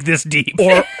to dig this deep.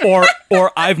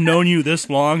 or I've known you this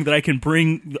long that I can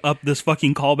bring up this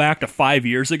fucking callback to 5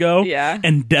 years ago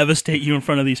and devastate you in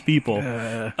front of these people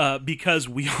because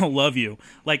we all love you.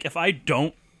 Like, if I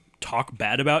don't talk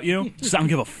bad about you, just I don't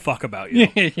give a fuck about you.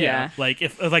 Yeah. Like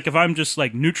if I'm just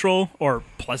like neutral or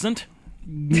pleasant,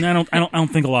 I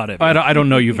don't think a lot of it. I don't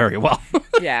know you very well.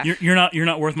 Yeah. You're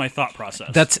not worth my thought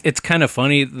process. It's kind of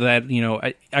funny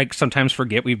that, I sometimes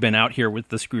forget we've been out here with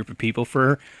this group of people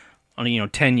for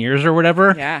 10 years or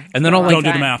whatever. Yeah. And then I'll Don't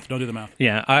do the math.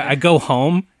 Yeah, I go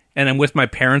home and I'm with my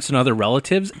parents and other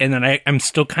relatives, and then I'm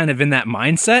still kind of in that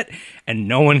mindset, and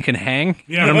no one can hang.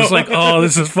 Yeah. And I'm just like, oh,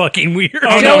 this is fucking weird.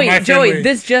 Oh, no, my Joey, family-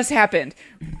 this just happened.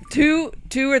 Two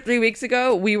or 3 weeks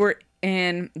ago, we were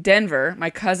in Denver. My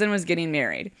cousin was getting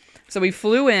married. So we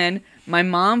flew in, my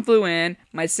mom flew in,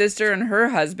 my sister and her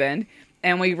husband,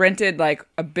 and we rented like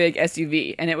a big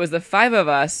SUV. And it was the 5 of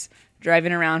us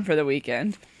driving around for the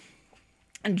weekend.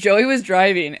 And Joey was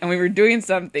driving, and we were doing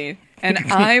something. And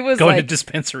I was going like, to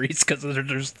dispensaries because they're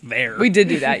just there. we did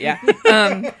do that, yeah.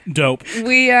 Dope.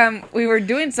 We were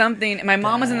doing something, and my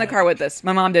mom was in the car with us.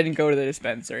 My mom didn't go to the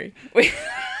dispensary. We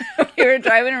were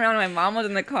driving around, and my mom was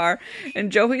in the car,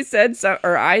 and Joey said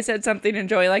I said something, and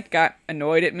Joey got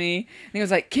annoyed at me, and he was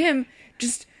like, "Kim,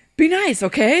 just be nice,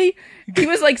 okay?" He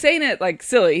was saying it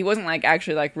silly. He wasn't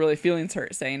actually really feelings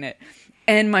hurt saying it.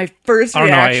 And my first I don't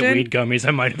know, I reaction, ate weed gummies.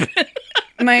 I might have been.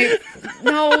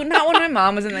 no, not when my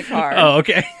mom was in the car. Oh,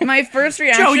 okay. My first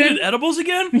reaction, Joe, you did edibles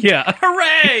again? Yeah.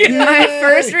 Hooray! my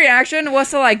first reaction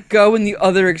was to go in the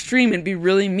other extreme and be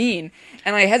really mean.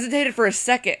 And I hesitated for a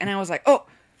second, and I was like, oh,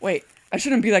 wait, I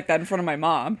shouldn't be like that in front of my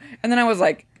mom. And then I was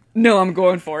like, no, I'm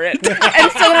going for it. And so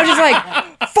then I was just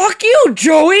like, fuck you,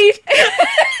 Joey!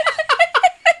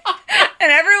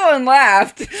 And everyone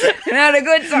laughed and had a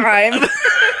good time.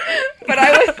 But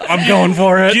I'm going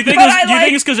for it. Do you think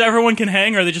it's because everyone can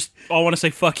hang, or they just all want to say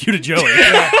fuck you to Joey?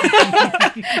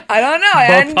 I don't know. I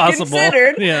hadn't possible.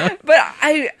 considered. Yeah. But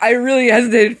I really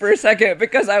hesitated for a second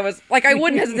because I was I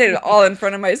wouldn't hesitate at all in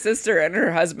front of my sister and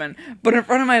her husband. But in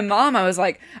front of my mom, I was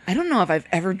like, I don't know if I've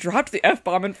ever dropped the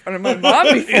F-bomb in front of my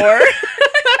mom before.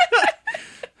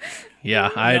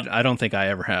 Yeah, I don't think I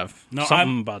ever have. No,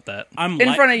 Something about that. In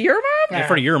front of your mom? In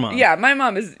front of your mom. Yeah, my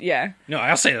mom is, yeah. No,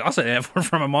 I'll say that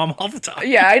for my mom all the time.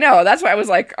 Yeah, I know. That's why I was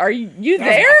like, are you there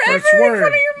my ever first in word.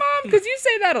 front of your mom? Because you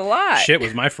say that a lot. Shit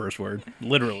was my first word,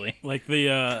 literally. Like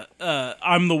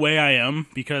I'm the way I am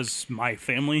because my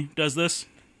family does this.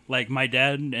 Like my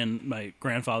dad and my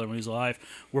grandfather when he was alive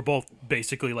were both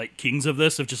basically kings of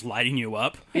this, of just lighting you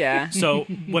up. Yeah. So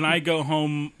when I go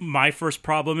home, my first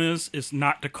problem is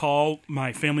not to call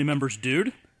my family members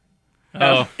dude.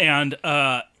 Oh. And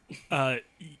I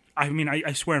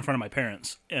swear in front of my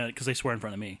parents because they swear in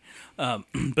front of me.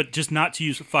 But just not to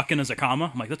use fucking as a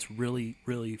comma. I'm like, that's really,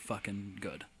 really fucking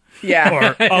good.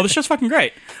 Yeah. Or, oh, this shit's fucking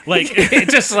great.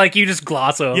 It's just you just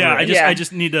gloss over Yeah, it. I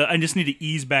just need to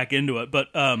ease back into it. But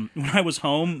when I was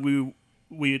home,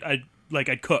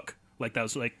 I'd cook. That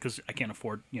was because I can't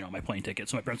afford my plane ticket.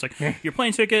 So my parents your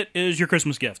plane ticket is your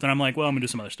Christmas gift, and I'm like, well, I'm gonna do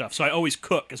some other stuff. So I always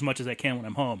cook as much as I can when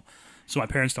I'm home, so my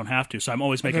parents don't have to. So I'm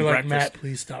always making They're like, breakfast. Matt,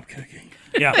 please stop cooking.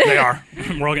 Yeah, they are.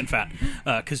 We're all getting fat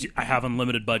because I have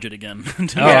unlimited budget again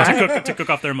to cook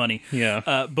off their money.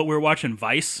 Yeah. But we're watching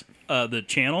Vice, the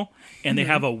channel, and they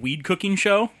have a weed cooking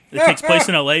show that takes place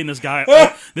in LA. And this guy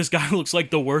looks like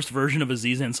the worst version of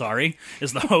Aziz Ansari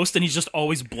is the host, and he's just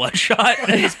always bloodshot.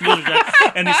 And he's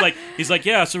like,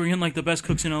 yeah. So we're getting the best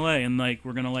cooks in LA, and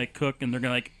we're gonna cook, and they're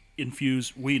gonna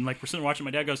infuse weed. And we're sitting watching.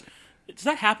 My dad goes, does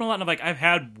that happen a lot? And I'm I've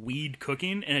had weed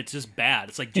cooking, and it's just bad.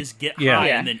 It's just get high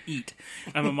and then eat.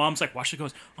 And my mom's watch it,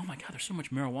 goes, oh my God, there's so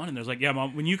much marijuana in there. I was yeah,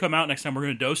 Mom, when you come out next time, we're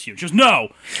going to dose you. She goes,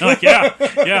 no. I'm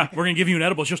yeah, we're going to give you an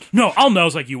edible. She goes, no, I'll know. I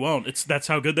was you won't. That's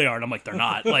how good they are. And I'm they're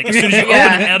not. As soon as you open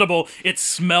an edible, it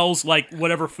smells like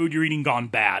whatever food you're eating gone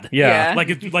bad. Yeah.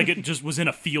 It just was in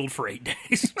a field for 8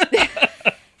 days.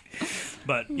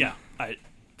 But yeah, I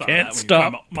thought Can't of that when stop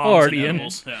you're talking about moms and partying.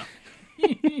 edibles. Yeah.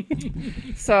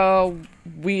 So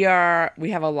we have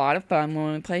a lot of fun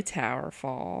when we play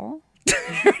Towerfall.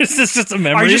 Is this just a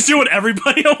memory? Are you just doing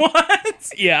everybody at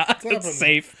once? Yeah, happening? it's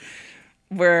safe.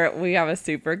 Where we have a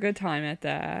super good time at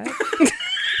that.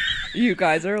 You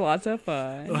guys are lots of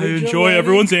fun. I enjoy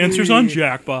everyone's answers on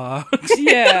Jackbox.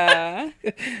 Yeah.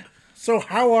 So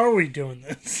how are we doing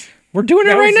this? We're doing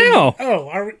it right now. Oh,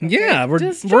 are we? Okay. Yeah, we're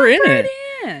Just in jump right it.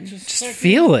 in. Just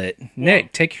feel it.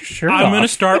 Nick, take your shirt off. I'm gonna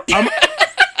start.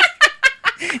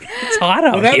 It's hot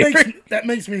out Well, here. that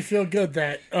makes me feel good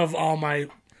that of all my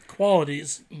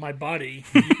qualities, my body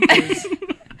is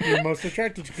the most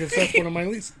attractive because that's one of my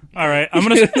least. All right, I'm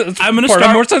That's gonna part I'm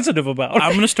start. more sensitive about.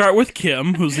 I'm gonna start with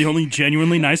Kim, who's the only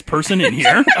genuinely nice person in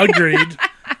here. Agreed.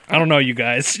 I don't know, you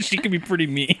guys. She can be pretty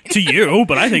mean. To you,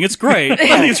 but I think it's great. I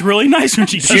think it's really nice when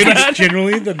she does She's that.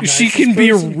 generally the nicest She can be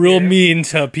person real here. mean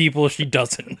to people she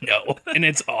doesn't know, and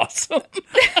it's awesome.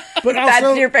 But That's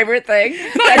also, your favorite thing.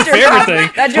 That's your favorite thing,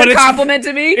 That's but your it's- compliment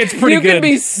to me. it's pretty You good. can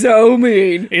be so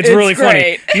mean. It's really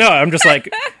great. funny. No, I'm just like,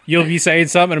 you'll be saying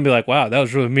something and be like, wow, that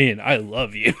was really mean. I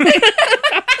love you.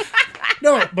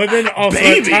 no, but then also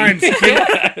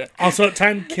at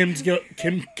times,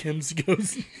 Kim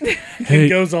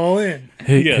goes all in.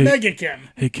 Hey, Yeah. Mega Kim.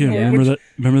 hey, Kim. Yeah.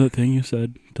 Remember that thing you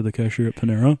said to the cashier at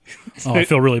Panera? Oh, I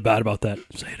feel really bad about that.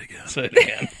 Say it again. Say it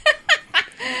again.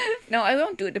 No, I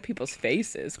don't do it to people's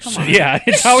faces. Come on. Yeah,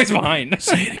 it's always mine.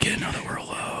 Say it again. Now that we're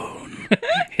alone.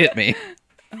 Hit me.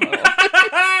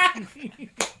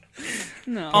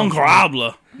 No.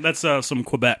 Incroyable. That's some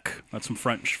Quebec. That's some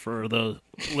French for the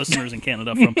listeners in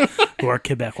Canada who are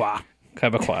Quebecois.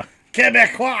 Quebecois.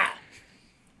 Quebecois.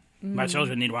 My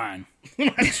children need wine.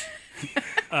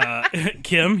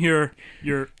 Kim,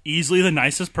 you're easily the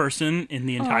nicest person in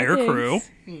the entire thanks. crew.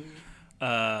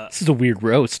 This is a weird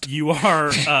roast. You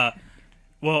are.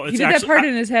 Well, it's He did actually. that part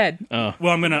in his head. Well,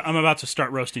 I'm about to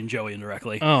start roasting Joey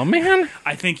indirectly. Oh, man.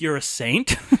 I think you're a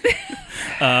saint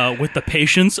with the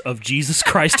patience of Jesus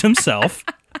Christ himself.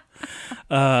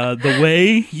 The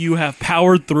way you have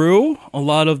powered through a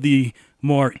lot of the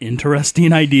more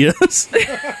interesting ideas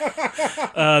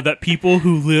that people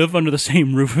who live under the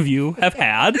same roof of you have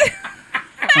had.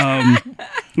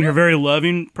 You're a very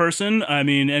loving person. I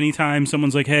mean, anytime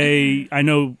someone's like, hey, I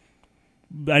know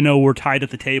we're tied at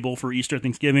the table for Easter,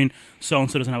 Thanksgiving,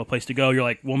 so-and-so doesn't have a place to go, you're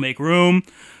like, we'll make room.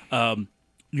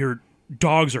 Your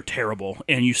dogs are terrible,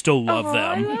 and you still love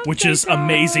I them, love which my is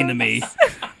amazing to me.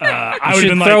 I I would should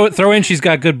have been like, throw in she's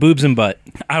got good boobs and butt.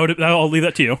 I'll leave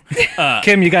that to you.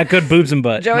 Kim, you got good boobs and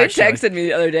butt. Joey Nice, Joey. texted me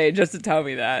the other day just to tell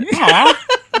me that. Aw,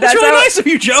 that's really nice of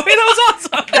you, Joey. That was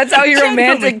awesome. That's how he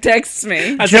romantic texts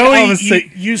me. I was like, oh, Joey, let's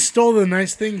see. you stole the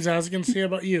nice things I was going to say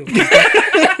about you.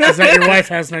 Is that your wife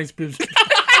has nice boobs.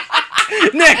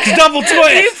 Nick, double He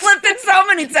twist. flipped it so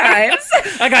many times.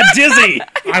 I got dizzy.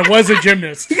 I was a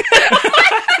gymnast.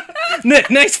 Nick,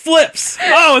 nice flips.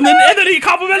 Oh, and then he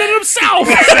complimented himself.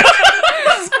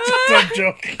 Dumb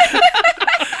joke.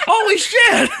 Holy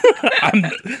shit!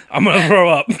 I'm gonna throw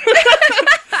up.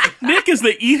 Nick is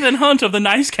the Ethan Hunt of the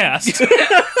Nice Cast.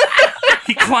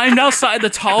 He climbed outside the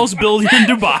tallest building in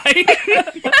Dubai.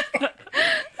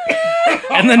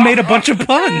 And then made a bunch of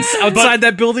puns outside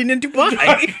that building in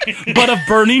Dubai. But of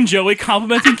burning Joey,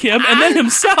 complimenting Kim, and then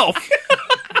himself.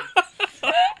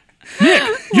 Nick,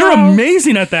 you're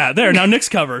amazing at that. There, now Nick's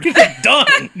covered.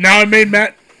 Done. Now I made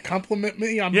Matt compliment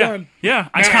me. I'm Yeah, done. yeah.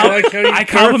 I like how you- I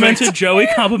complimented perfect. Joey,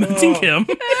 complimenting Kim,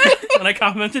 and I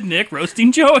complimented Nick,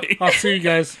 roasting Joey. I'll see you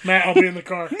guys. Matt, I'll be in the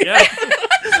car. Yeah,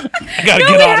 I gotta No,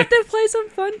 get we out have of to play some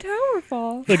fun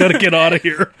Towerfall. I gotta get out of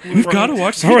here. we've got to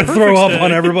watch. I'm gonna Perfect throw up Day.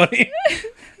 on everybody.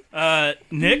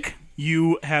 Nick,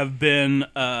 you have been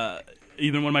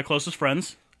you've been one of my closest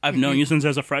friends. I've known you since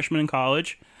as a freshman in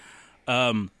college.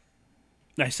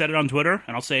 I said it on Twitter,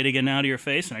 and I'll say it again now to your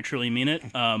face, and I truly mean it.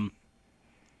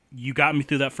 You got me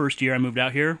through that first year I moved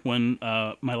out here when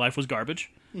my life was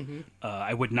garbage.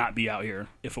 I would not be out here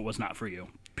if it was not for you,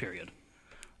 period.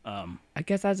 I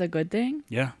guess that's a good thing.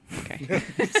 Yeah. Okay. You're,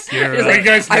 It's Are you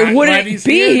guys I not glad wouldn't he's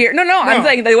be here? here. No, I'm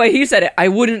saying the way he said it. I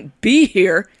wouldn't be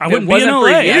here. I if wouldn't it be in wasn't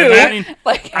LA. for you. I mean,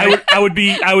 Like,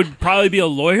 I would probably be a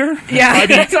lawyer. yeah,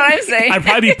 that's what I'm saying. I'd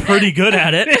probably be pretty good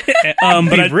at it. But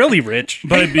Be I'd really rich.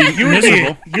 but I'd be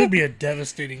miserable. You'd be a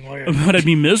devastating lawyer. But I'd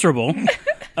be miserable.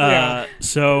 Yeah.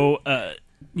 So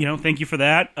thank you for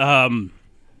that.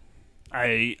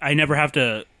 I never have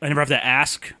to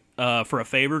ask for a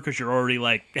favor because you're already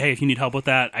like, hey, if you need help with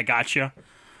that, I got you.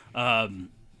 I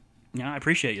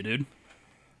appreciate you, dude.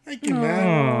 Thank you,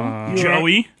 Matt.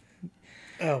 Joey,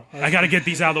 I got to get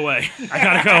these out of the way.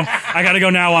 I gotta go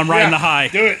now. I'm riding the high.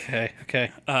 Do it.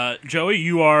 Okay. Joey,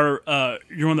 you're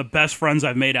one of the best friends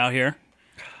I've made out here.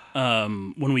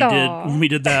 When we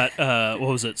did that, what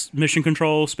was it? Mission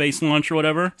Control, space launch, or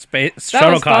whatever.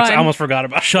 Shuttlecocks. fun. I almost forgot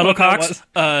about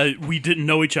Shuttlecocks. We didn't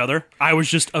know each other. I was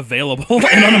just available and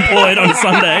unemployed on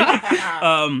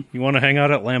Sunday. You want to hang out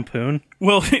at Lampoon?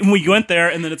 Well, we went there,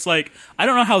 and then it's like, I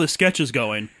don't know how the sketch is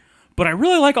going, but I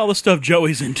really like all the stuff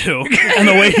Joey's into and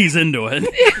the way he's into it.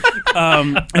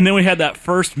 And then we had that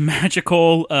first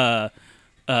magical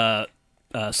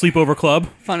sleepover club.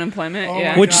 Fun employment. Oh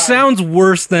yeah. my Which God. sounds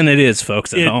worse than it is,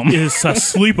 folks at It home. is a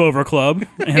sleepover club.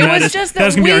 And It that was is- just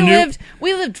that's that gonna be our new.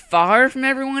 we lived far from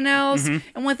everyone else,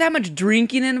 and with that much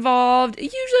drinking involved, it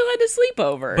usually led to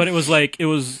sleepover. But it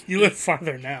was You live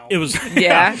farther now. it was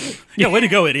yeah, yeah. Way to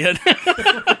go, idiot.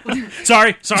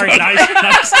 sorry,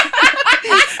 nice.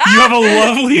 You have a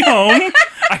lovely home.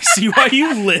 I see why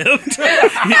you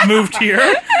moved here.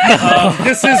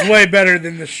 This is way better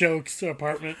than the Shokes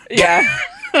apartment. yeah,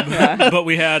 But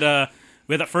we had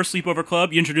that first sleepover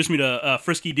club. You introduced me to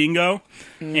Frisky Dingo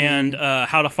and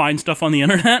how to find stuff on the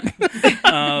internet.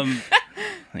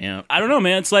 Yeah. I don't know,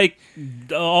 man. It's like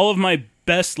all of my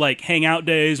best like hangout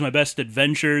days, my best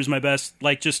adventures, my best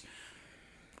like just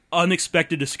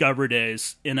unexpected discover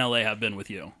days in LA have been with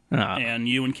you. Ah. And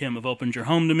you and Kim have opened your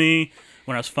home to me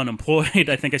when I was fun employed.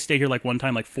 I think I stayed here like one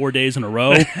time like 4 days in a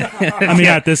row. I mean,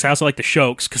 at this house I like the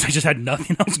Shokes because I just had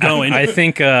nothing else going. I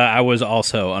think I was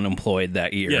also unemployed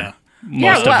that year. Yeah.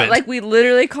 Most yeah. of it. Like we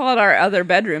literally called our other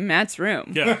bedroom Matt's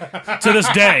room. Yeah. To this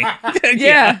day,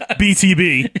 Yeah,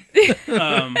 BTB.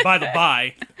 By the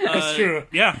by. That's true.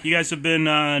 Yeah, you guys have been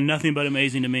nothing but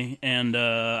amazing to me, and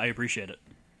I appreciate it.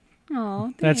 Aw,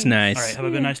 That's nice. All right, have I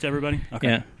been nice to everybody?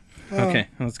 Okay. Yeah. Okay,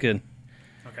 that's good.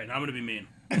 Okay, now I'm going to be mean.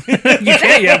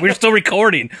 Yeah, we're still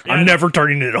recording. I'm never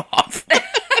turning it off.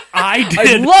 I I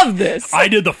did. love this. I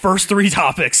did the first 3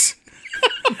 topics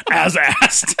as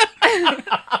asked.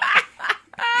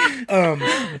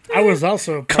 I was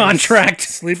also part of Contract.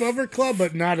 sleepover club,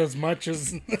 but not as much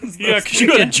as Yeah, because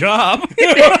you had a job.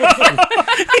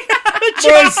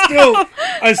 But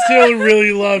I still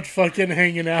really loved fucking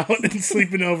hanging out and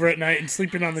sleeping over at night and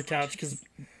sleeping on the couch because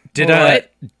Did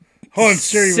What? hold on,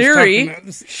 Siri Siri?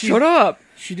 was talking about, Shut up.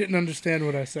 she didn't understand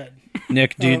what I said.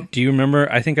 Nick, do you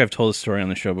remember? I think I've told a story on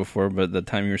the show before, but the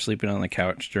time you were sleeping on the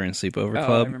couch during Sleepover I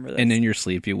Club, remember this. and in your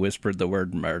sleep you whispered the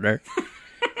word murder.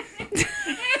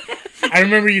 I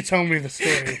remember you telling me the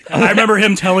story. I remember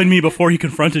him telling me before he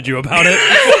confronted you about it,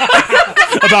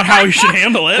 about how he should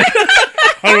handle it.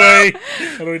 How do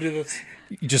I do this?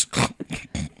 You just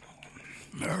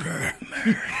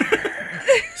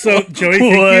So, Joey, thank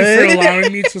you for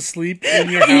allowing me to sleep in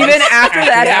your house. Even after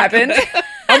that happened.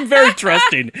 I'm very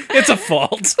trusting. It's a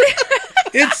fault.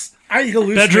 I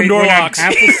hallucinate Bedroom door when locks.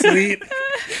 I'm half asleep.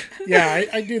 Yeah,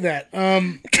 I do that.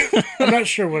 I'm not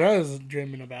sure what I was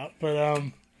dreaming about, but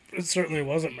it certainly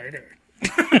wasn't murder.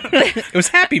 It was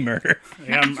happy murder.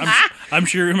 Yeah, I'm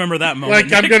sure you remember that moment.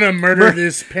 Like, I'm gonna murder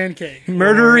this pancake.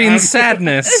 Murdering Or I'm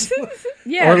sadness.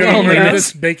 Yeah. Or there gonna you murder go.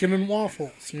 this bacon and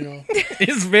waffles, you know.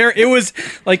 It was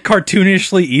like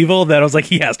cartoonishly evil that I was like,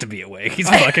 he has to be awake. He's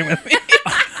fucking with me.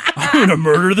 I'm going to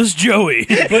murder this Joey.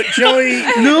 But Joey,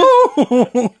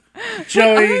 No.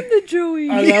 Joey, The Joey.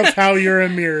 I love how you're a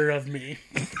mirror of me.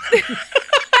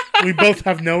 We both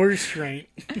have no restraint.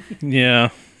 Yeah.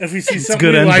 If we see something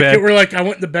good we and like bad. it, we're like, I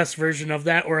want the best version of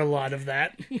that or a lot of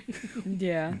that.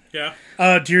 Yeah.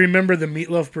 Yeah. Do you remember the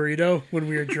meatloaf burrito when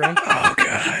we were drunk? Oh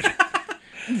god.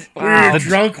 We were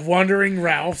drunk wandering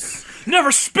Ralph's.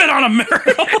 Never spit on a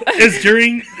miracle. It's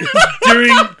during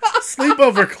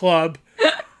sleepover club,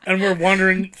 and we're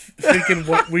wandering thinking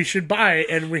what we should buy,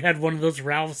 and we had one of those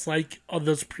Ralph's like of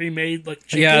those pre-made like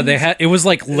chickens. Yeah, they had. It was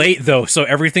like late though, so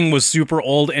everything was super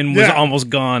old and was Yeah. almost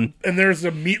gone. and there's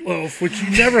a meatloaf which you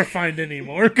never find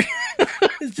anymore.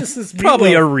 It's just this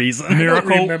Probably a meatloaf. reason. I don't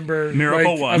Miracle. remember.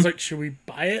 Miracle like, One. I was like, should we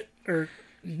buy it or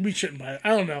we shouldn't buy it? I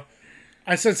don't know.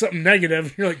 I said something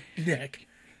negative. You're like, Nick,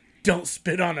 don't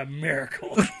spit on a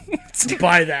miracle.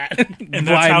 Buy that. And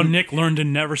that's how Nick learned to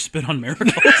never spit on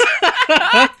miracles.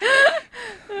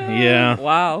 Yeah,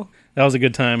 Wow. that was a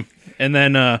good time. And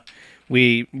then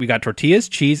we got tortillas,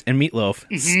 cheese, and meatloaf.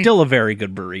 Still a very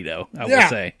good burrito, I will Yeah.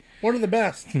 say. One of the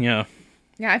best. Yeah.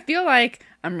 Yeah, I feel like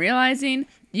I'm realizing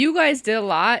you guys did a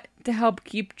lot to help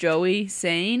keep Joey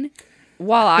sane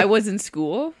while I was in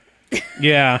school.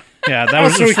 Yeah. Yeah. That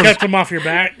was So we just for, kept him off your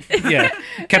back. yeah.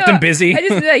 Kept him busy. I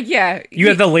just like, yeah. You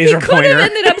had the laser he could pointer.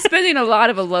 have ended up spending a lot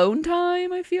of alone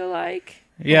time, I feel like.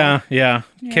 Yeah.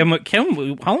 Kim,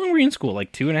 how long were you in school?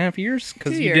 Like 2.5 years?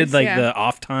 Because 2 you years, did like yeah. the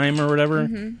off time or whatever.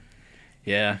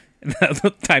 Yeah.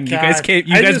 The time you God, guys came,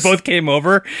 I guys just- both came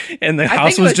over, and the think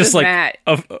house it was was just just like, Matt.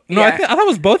 no, Yeah. I thought it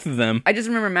was both of them. I just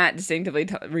remember Matt distinctively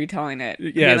retelling it.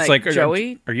 Yeah, being it's like,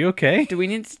 Joey, are you okay? do we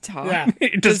need to talk? Yeah.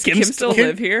 Does Kim still Kim-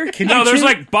 live here? Can No, you there's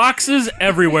change- like boxes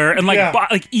everywhere, and like Yeah.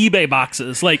 like eBay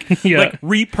boxes, like Yeah. like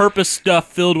repurposed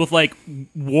stuff filled with like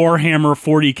Warhammer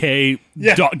 40K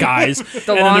Yeah. guys.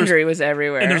 The laundry was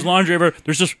everywhere. And there's laundry everywhere.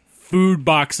 There's just food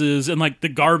boxes and like the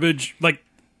garbage, like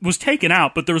was taken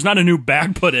out, but there was not a new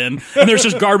bag put in, and there's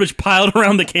just garbage piled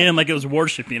around the can like it was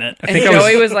worshiping it. And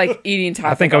Joey was like eating Taco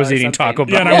Bell. I think I was eating Taco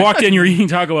Bell. Yeah, and I walked in, you were eating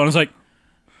Taco Bell, and I was like,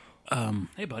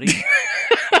 hey, buddy.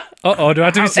 Uh-oh, do I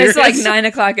have to be serious? It's like 9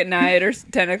 o'clock at night or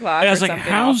 10 o'clock. I was or like,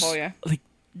 something how's, awful, yeah. like,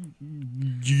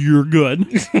 you're good.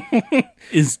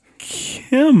 Is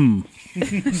Kim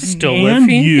Still and living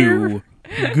here? you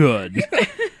good?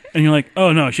 And you're like,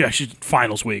 oh, no, she's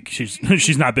finals week.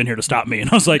 She's not been here to stop me. And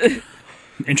I was like,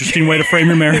 interesting way to frame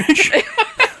your marriage.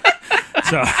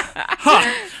 So,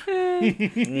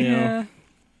 Yeah.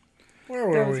 Where That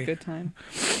were was a we? good time.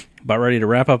 About ready to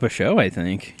wrap up a show, I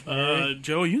think.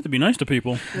 Joe, you have to be nice to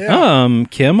people. Yeah.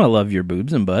 Kim, I love your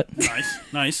boobs and butt.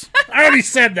 Nice. I already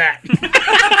said that.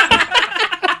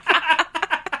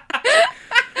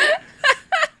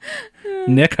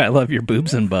 Nick, I love your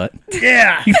boobs and butt.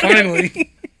 Yeah,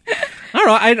 finally. I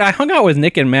don't know. I hung out with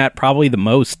Nick and Matt probably the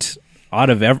most out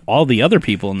of all the other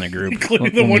people in the group.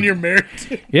 Including the one you're married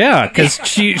to. Yeah, because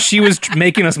she was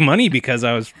making us money because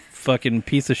I was fucking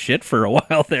piece of shit for a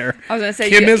while there. I was going to say,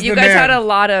 Kim is you the guys man. had a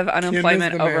lot of the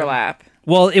unemployment man. overlap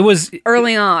Well, it was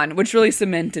early on, which really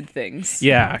cemented things.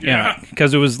 yeah,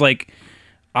 because it was like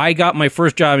I got my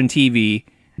first job in TV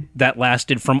that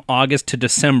lasted from August to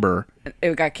December.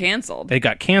 It got canceled. It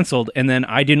got canceled, and then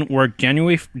I didn't work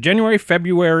January,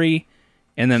 February,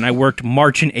 and then I worked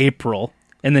March and April,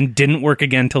 and then didn't work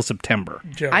again till September.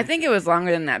 Joey. I think it was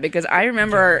longer than that because I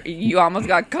remember you almost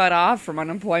got cut off from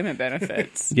unemployment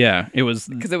benefits Yeah, it was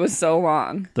because it was so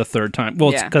long. the third time. Well,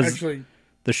 it's Yeah. because Actually,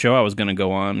 the show I was going to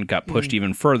go on got pushed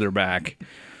even further back.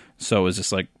 So it was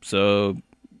just like, so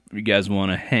you guys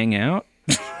want to hang out?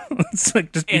 It's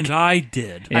like just And I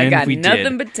did. I and got we nothing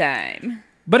did. but time.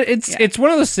 But it's one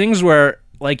of those things where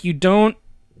like you don't.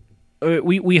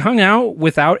 We hung out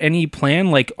without any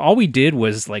plan. Like all we did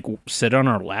was like sit on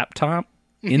our laptop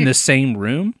in the same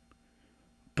room,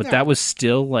 but that was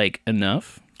still like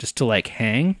enough just to like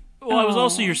hang. Well, I was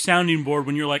also your sounding board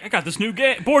when you're like, I got this new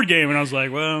board game. And I was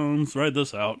like, well, let's write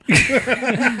this out.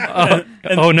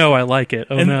 Oh no, I like it.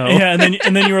 Oh And, no. Yeah,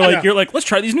 and then you were like, you're like, let's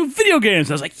try these new video games.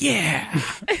 And I was like, yeah.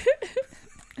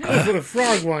 that was the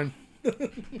frog one.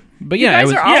 But yeah, guys it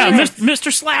was. are all- Yeah, Alright.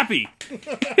 Mr. Slappy.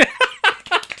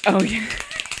 Oh yeah.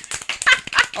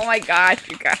 Oh my gosh,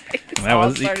 you guys! That all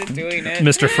was- started doing it.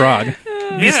 Mr. Frog.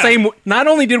 The Yeah. same. Not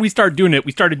only did we start doing it,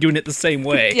 we started doing it the same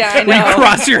way. Yeah, I Where you know.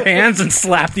 cross your hands and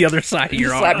slap the other side of your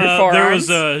Slap arm. your There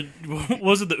forearms.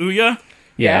 was it the Ouya?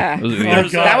 Yeah. It was- Oh,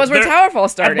 There's, God. That was where there- Towerfall I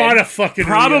started. bought a fucking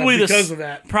Probably Ouya the because of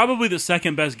that. Probably the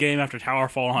second best game after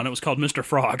Towerfall on it was called Mr.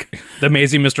 Frog, The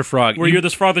Amazing Mr. Frog. where you're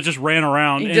this frog that just ran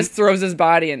around. He and, just throws his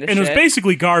body into and it shit. was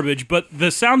basically garbage, but the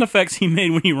sound effects he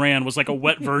made when he ran was like a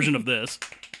wet version of this.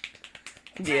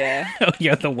 Yeah.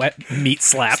 yeah, the wet meat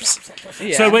slaps.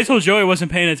 Yeah. So I wait till Joey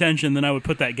wasn't paying attention, then I would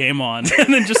put that game on,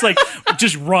 and then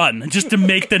just run, just to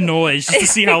make the noise, just to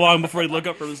see how long before he'd look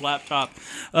up from his laptop.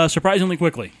 Surprisingly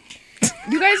quickly.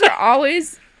 You guys are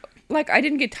always like, I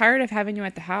didn't get tired of having you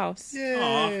at the house.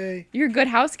 Yay. You're a good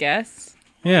house guest.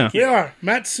 Yeah. We are.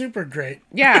 Matt's super great.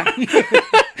 Yeah.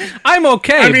 I'm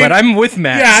okay, I mean, but I'm with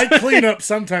Matt. Yeah, I clean up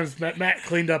sometimes. Matt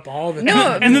cleaned up all the No,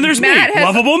 time. And then there's Matt me, has-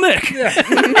 lovable Nick.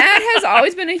 Matt has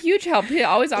always been a huge help. He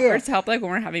always offers Yeah. help, like when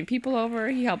we're having people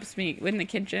over. He helps me in the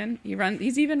kitchen.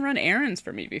 He's even run errands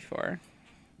for me before.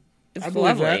 It's I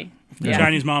believe lovely. Yeah.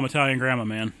 Chinese mom, Italian grandma,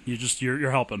 man.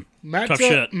 You're helping. Tough Matt's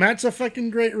shit. Matt's a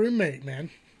fucking great roommate, man.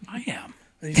 I am.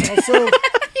 And he's also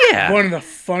Yeah. one of the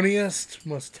funniest,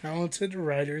 most talented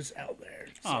writers out there.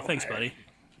 Oh, So thanks, buddy.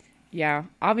 Yeah,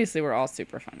 obviously we're all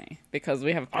super funny because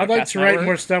we have a podcast I'd like to write network.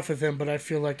 more stuff with him, but I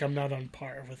feel like I'm not on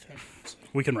par with him. So.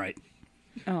 We can write.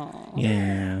 Aw.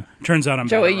 Yeah. Turns out I'm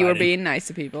Joey, better you were writing. being nice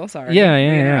to people. Sorry. Yeah, We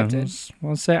yeah, yeah. interrupted.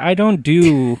 Well, say I don't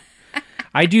do.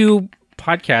 I do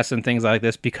podcasts and things like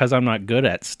this because I'm not good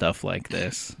at stuff like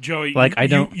this. Joey, Like, I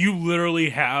don't- You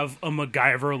literally have a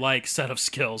MacGyver-like set of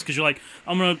skills because you're like,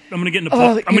 I'm gonna get into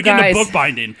Oh, book, I'm you gonna get into guys.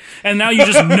 bookbinding, and now you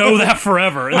just know that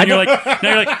forever. And then you're like,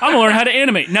 I'm gonna learn how to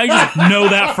animate. Now you just know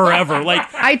that forever.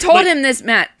 Like I told like, him this,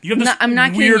 Matt. you have this I'm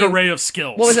not weird kidding you. array of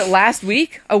skills. What was it, last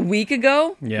week? A week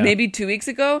ago? Yeah. Maybe 2 weeks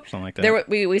ago? Something like that. There,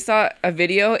 we saw a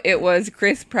video. It was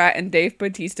Chris Pratt and Dave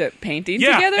Bautista painting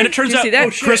Yeah, together. and it turns Did you out see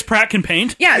that? Chris Pratt can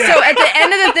paint. Yeah, so at the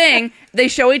end of the thing, they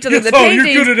show each other the Oh,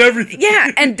 paintings. you're good at everything.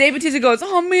 Yeah, and Dave Bautista goes,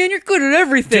 "Oh man, you're good at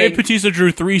everything." Dave Bautista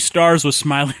drew 3 stars with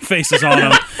smiling faces on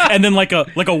them, and then like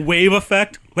a wave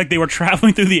effect, like they were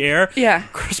traveling through the air. Yeah.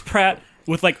 Chris Pratt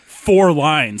with like 4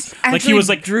 lines, Actually, like he was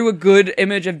like drew a good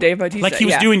image of Dave Bautista. he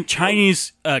was yeah. doing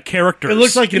Chinese characters. It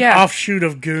looks like an Yeah. offshoot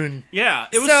of Goon. yeah,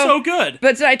 it was so good.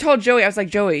 But so I told Joey, I was like,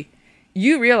 Joey,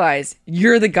 you realize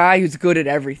you're the guy who's good at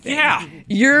everything. Yeah.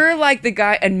 You're like the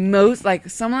guy, and most, like,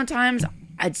 sometimes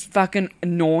it's fucking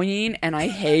annoying and I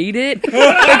hate it. But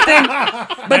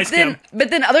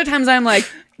then other times I'm like,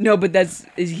 no, but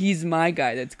he's my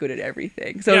guy that's good at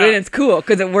everything. So then it's cool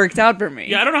because it works out for me.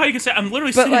 Yeah, I don't know how you can say. I'm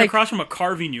literally sitting across from a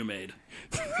carving you made.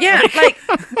 Yeah, like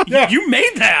You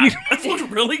made that. That looks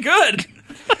really good.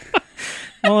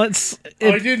 Well,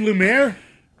 I did Lumiere.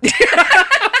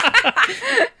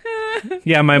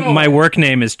 yeah. My work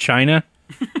name is China.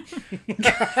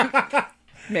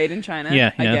 made in China.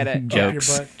 Yeah, I get it.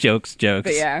 Jokes.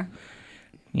 But yeah.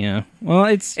 Yeah. Well,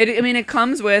 it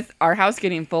comes with our house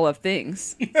getting full of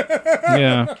things.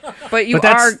 yeah. But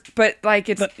That's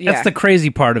the crazy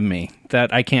part of me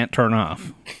that I can't turn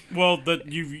off. Well,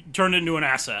 you've turned it into an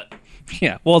asset.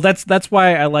 Yeah. Well, that's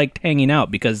why I liked hanging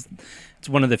out, because it's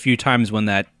one of the few times when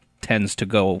that tends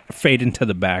to fade into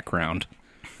the background.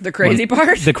 The crazy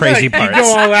part? The crazy part. You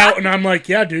go all out, and I'm like,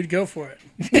 yeah, dude, go for it.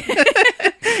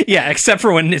 Yeah, except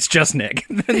for when it's just Nick.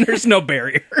 Then there's no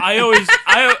barrier. I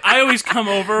always come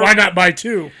over. Why not buy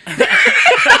two?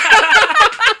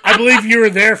 I believe you were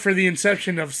there for the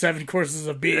inception of 7 courses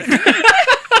of beef.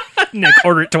 Nick,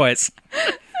 order it twice.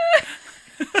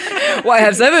 Why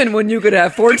have 7 when you could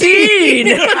have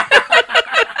 14?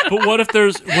 But what if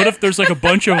there's like a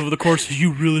bunch of the courses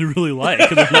you really, really like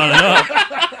and there's not enough?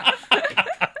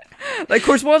 Like,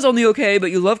 course 1's only okay,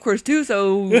 but you love course 2,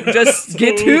 so just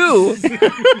get 2.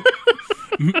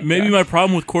 Maybe my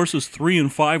problem with courses 3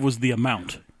 and 5 was the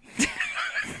amount.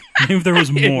 Maybe if there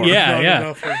was more.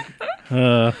 Yeah.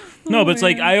 No, but it's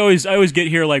like I always get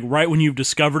here like right when you've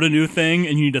discovered a new thing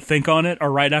and you need to think on it,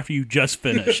 or right after you just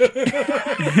finished.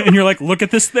 And you're like, look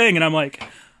at this thing, and I'm like,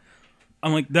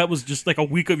 that was just like a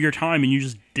week of your time, and you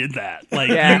just did that.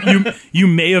 Like, you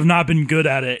may have not been good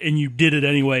at it, and you did it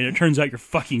anyway, and it turns out you're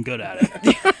fucking good at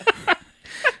it.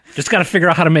 Just got to figure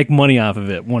out how to make money off of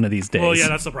it one of these days. Well, yeah,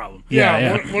 that's the problem.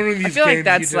 Yeah. One of these I feel like games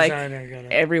that's you like design are gonna...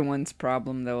 everyone's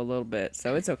problem, though, a little bit,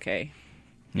 so it's okay.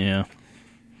 Yeah.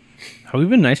 Have we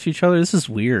been nice to each other? This is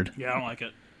weird. Yeah, I don't like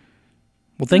it.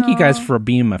 Well, thank you guys for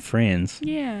being my friends.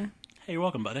 Yeah. Hey, you're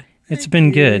welcome, buddy. It's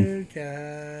been good.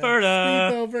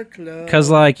 Berta. Because,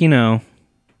 like,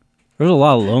 there's a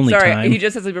lot of lonely Sorry, time. he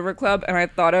just says Sleepover Club, and I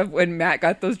thought of when Matt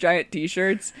got those giant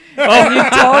T-shirts.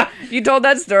 Oh, you told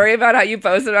that story about how you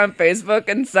posted on Facebook,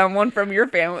 and someone from your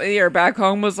family or back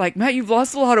home was like, "Matt, you've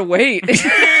lost a lot of weight,"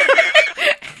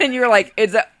 and you were like,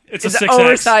 "It's an 6X.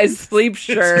 oversized sleep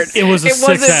shirt. It was a 6X.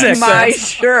 wasn't my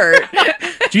shirt."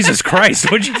 Jesus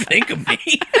Christ, what'd you think of me?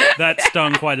 That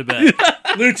stung quite a bit.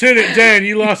 Lieutenant Dan,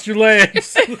 you lost your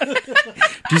legs. Do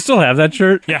you still have that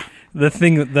shirt? Yeah.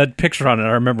 That picture on it,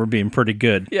 I remember being pretty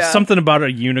good. Yeah. Something about a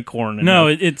unicorn. No,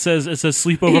 it says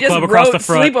Sleepover He just Club across wrote the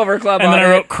front. Sleepover Club and on then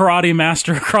I wrote it. Karate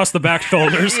Master across the back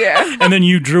shoulders. Yeah. And then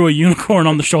you drew a unicorn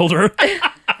on the shoulder.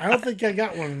 I don't think I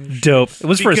got one. Dope. It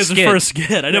was Because for a it's skit. for a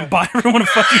skit. I didn't buy everyone a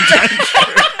fucking giant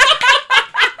shirt.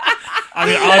 I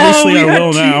mean, obviously I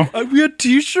will now. We had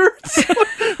T-shirts?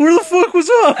 Where the fuck was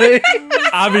I?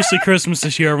 Obviously Christmas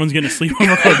this year, everyone's getting a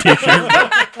Sleepover Club t-shirt.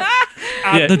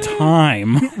 At the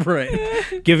time.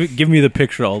 Right. Give me the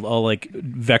picture. I'll like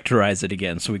vectorize it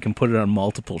again so we can put it on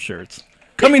multiple shirts.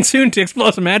 Coming soon to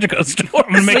Explosive Magico store.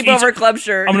 I'm gonna make Sleepover Club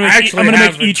shirt. I'm gonna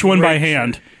make each one by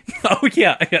hand. Oh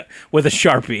yeah, with a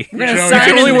Sharpie. We're gonna You You sign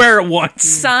can only and- wear it once.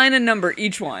 sign and number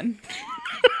each one.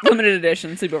 Limited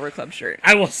edition Sleepover Club shirt.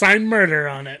 I will sign murder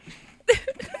on it.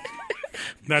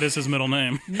 That is his middle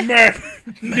name. Nick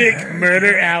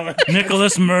Murder Allen.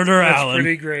 Nicholas Murder That's Allen.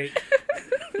 pretty great.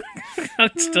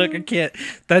 I'm stuck. I can't.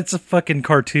 That's a fucking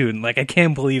cartoon. Like I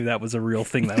can't believe that was a real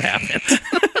thing that happened.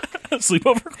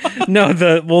 Sleepover Club. No,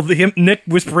 Nick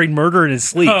whispering murder in his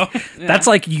sleep. Oh. That's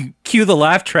like you cue the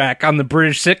laugh track on the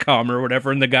British sitcom or whatever,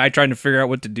 and the guy trying to figure out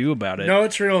what to do about it. No,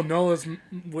 it's real. Nola's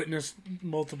witnessed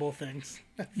multiple things.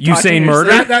 You saying Talking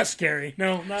murder? That's scary.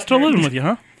 No, not Still murder. living with you,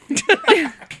 huh?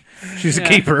 She's a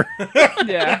keeper.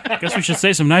 Yeah. Guess we should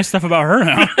say some nice stuff about her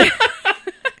now.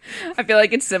 I feel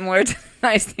like it's similar to the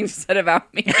nice things you said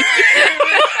about me.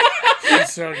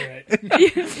 She's so great.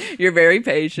 You're very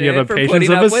patient. You have a for patience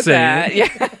putting of up a with saint. that.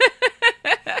 Yeah.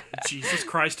 Jesus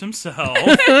Christ himself.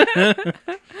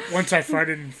 Once I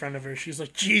farted in front of her, she's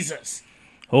like, Jesus.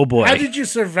 Oh boy. How did you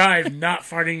survive not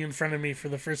farting in front of me for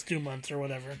the first 2 months or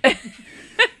whatever?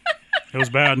 It was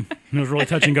bad. It was really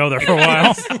touch and go there for a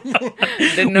while.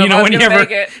 Didn't know You if know, I was when gonna you ever-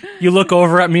 make it. You look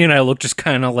over at me and I look just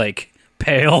kind of like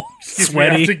pale, We have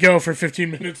sweaty. to go for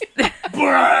 15 minutes.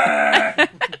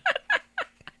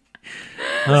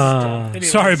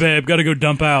 Anyways, Sorry, babe. Got to go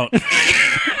dump out.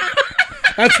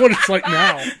 That's what it's like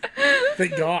now.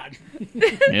 Thank God.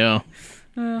 Yeah.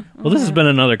 Well, this has been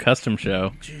another custom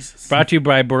show. Jesus. Brought to you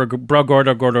by Gordo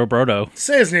Brodo.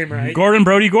 Say his name right.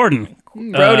 Brody Gordon.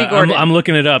 Brody Gordon. I'm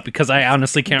looking it up because I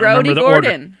honestly can't Brody remember the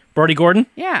Gordon. order. Brody Gordon?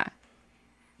 Yeah.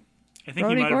 I think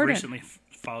Brody he might have Gordon. recently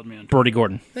followed me on Twitter. Brody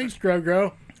Gordon. Thanks,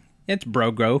 Grow. It's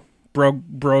Gordo.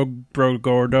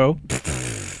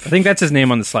 I think that's his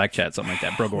name on the Slack chat, something like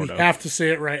that. Gordo. Have to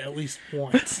say it right at least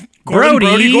once.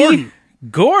 Brody Gordon.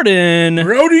 Gordon.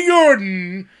 Brody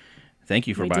Gordon. Thank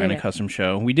you for We buying did a it. custom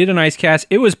show. We did an ice cast.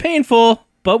 It was painful,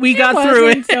 but we got through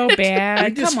it so bad. I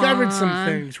discovered some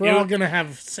things. We're all gonna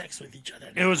have sex with each other.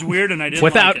 It was weird, and I didn't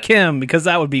without like it. Kim because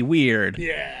that would be weird.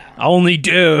 Yeah. Only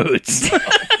dudes.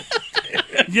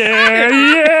 Yeah.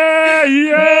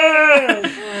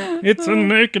 It's a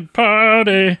naked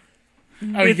party.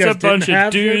 Oh, you It's guys a bunch didn't of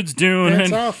have your dudes doing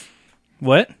pants it. off?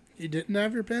 What? You didn't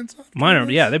have your pants off? Mine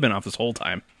are, yeah, they've been off this whole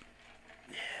time.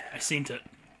 I seen it.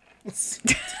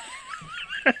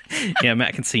 Yeah,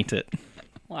 Matt can see it.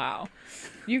 Wow.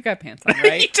 You got pants on,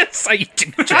 right?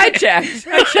 I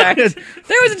checked.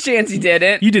 There was a chance he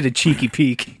didn't. You did a cheeky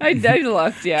peek. I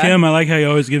looked, yeah. Kim, I like how you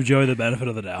always give Joey the benefit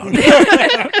of the doubt.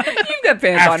 You've got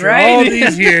pants on, After all right?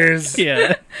 these years.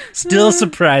 Yeah. Still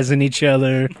surprising each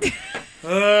other.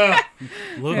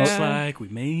 Looks like we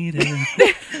made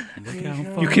it. Look how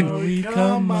far You can we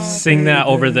come. sing that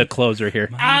over the closer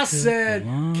here. I said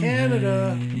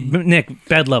Canada. Nick,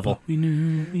 bed level.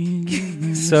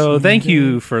 So thank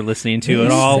you for listening to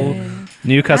an all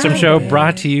new custom show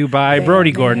brought to you by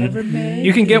Brody Gordon.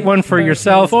 You can get one for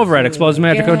yourself over at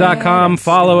explosivemagico.com.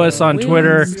 Follow us on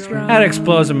Twitter at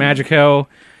explosivemagico.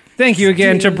 Thank you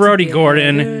again to Brody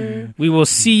Gordon. We will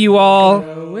see you all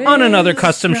on another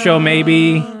custom show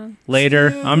maybe later.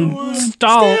 I'm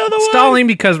stalling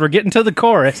because we're getting to the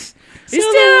chorus. Still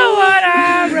what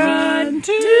I run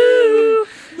to,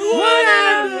 what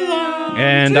I belong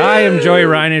And to. I am Joey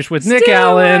Reinish with Nick Still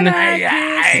Allen what I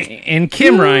kiss. and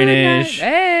Kim Reinish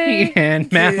Hey.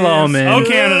 and Matt Lohman. Oh,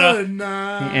 Canada.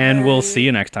 And we'll see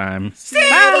you next time. Still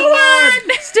the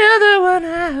one. Still the one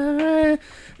I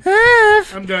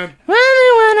I'm done.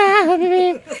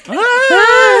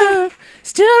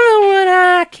 Still the one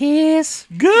I kiss.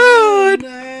 Good We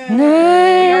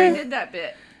already did that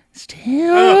bit.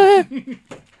 Still.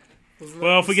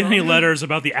 Well, if we get any letters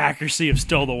about the accuracy of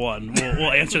Still the One,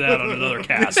 we'll answer that on another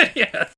cast.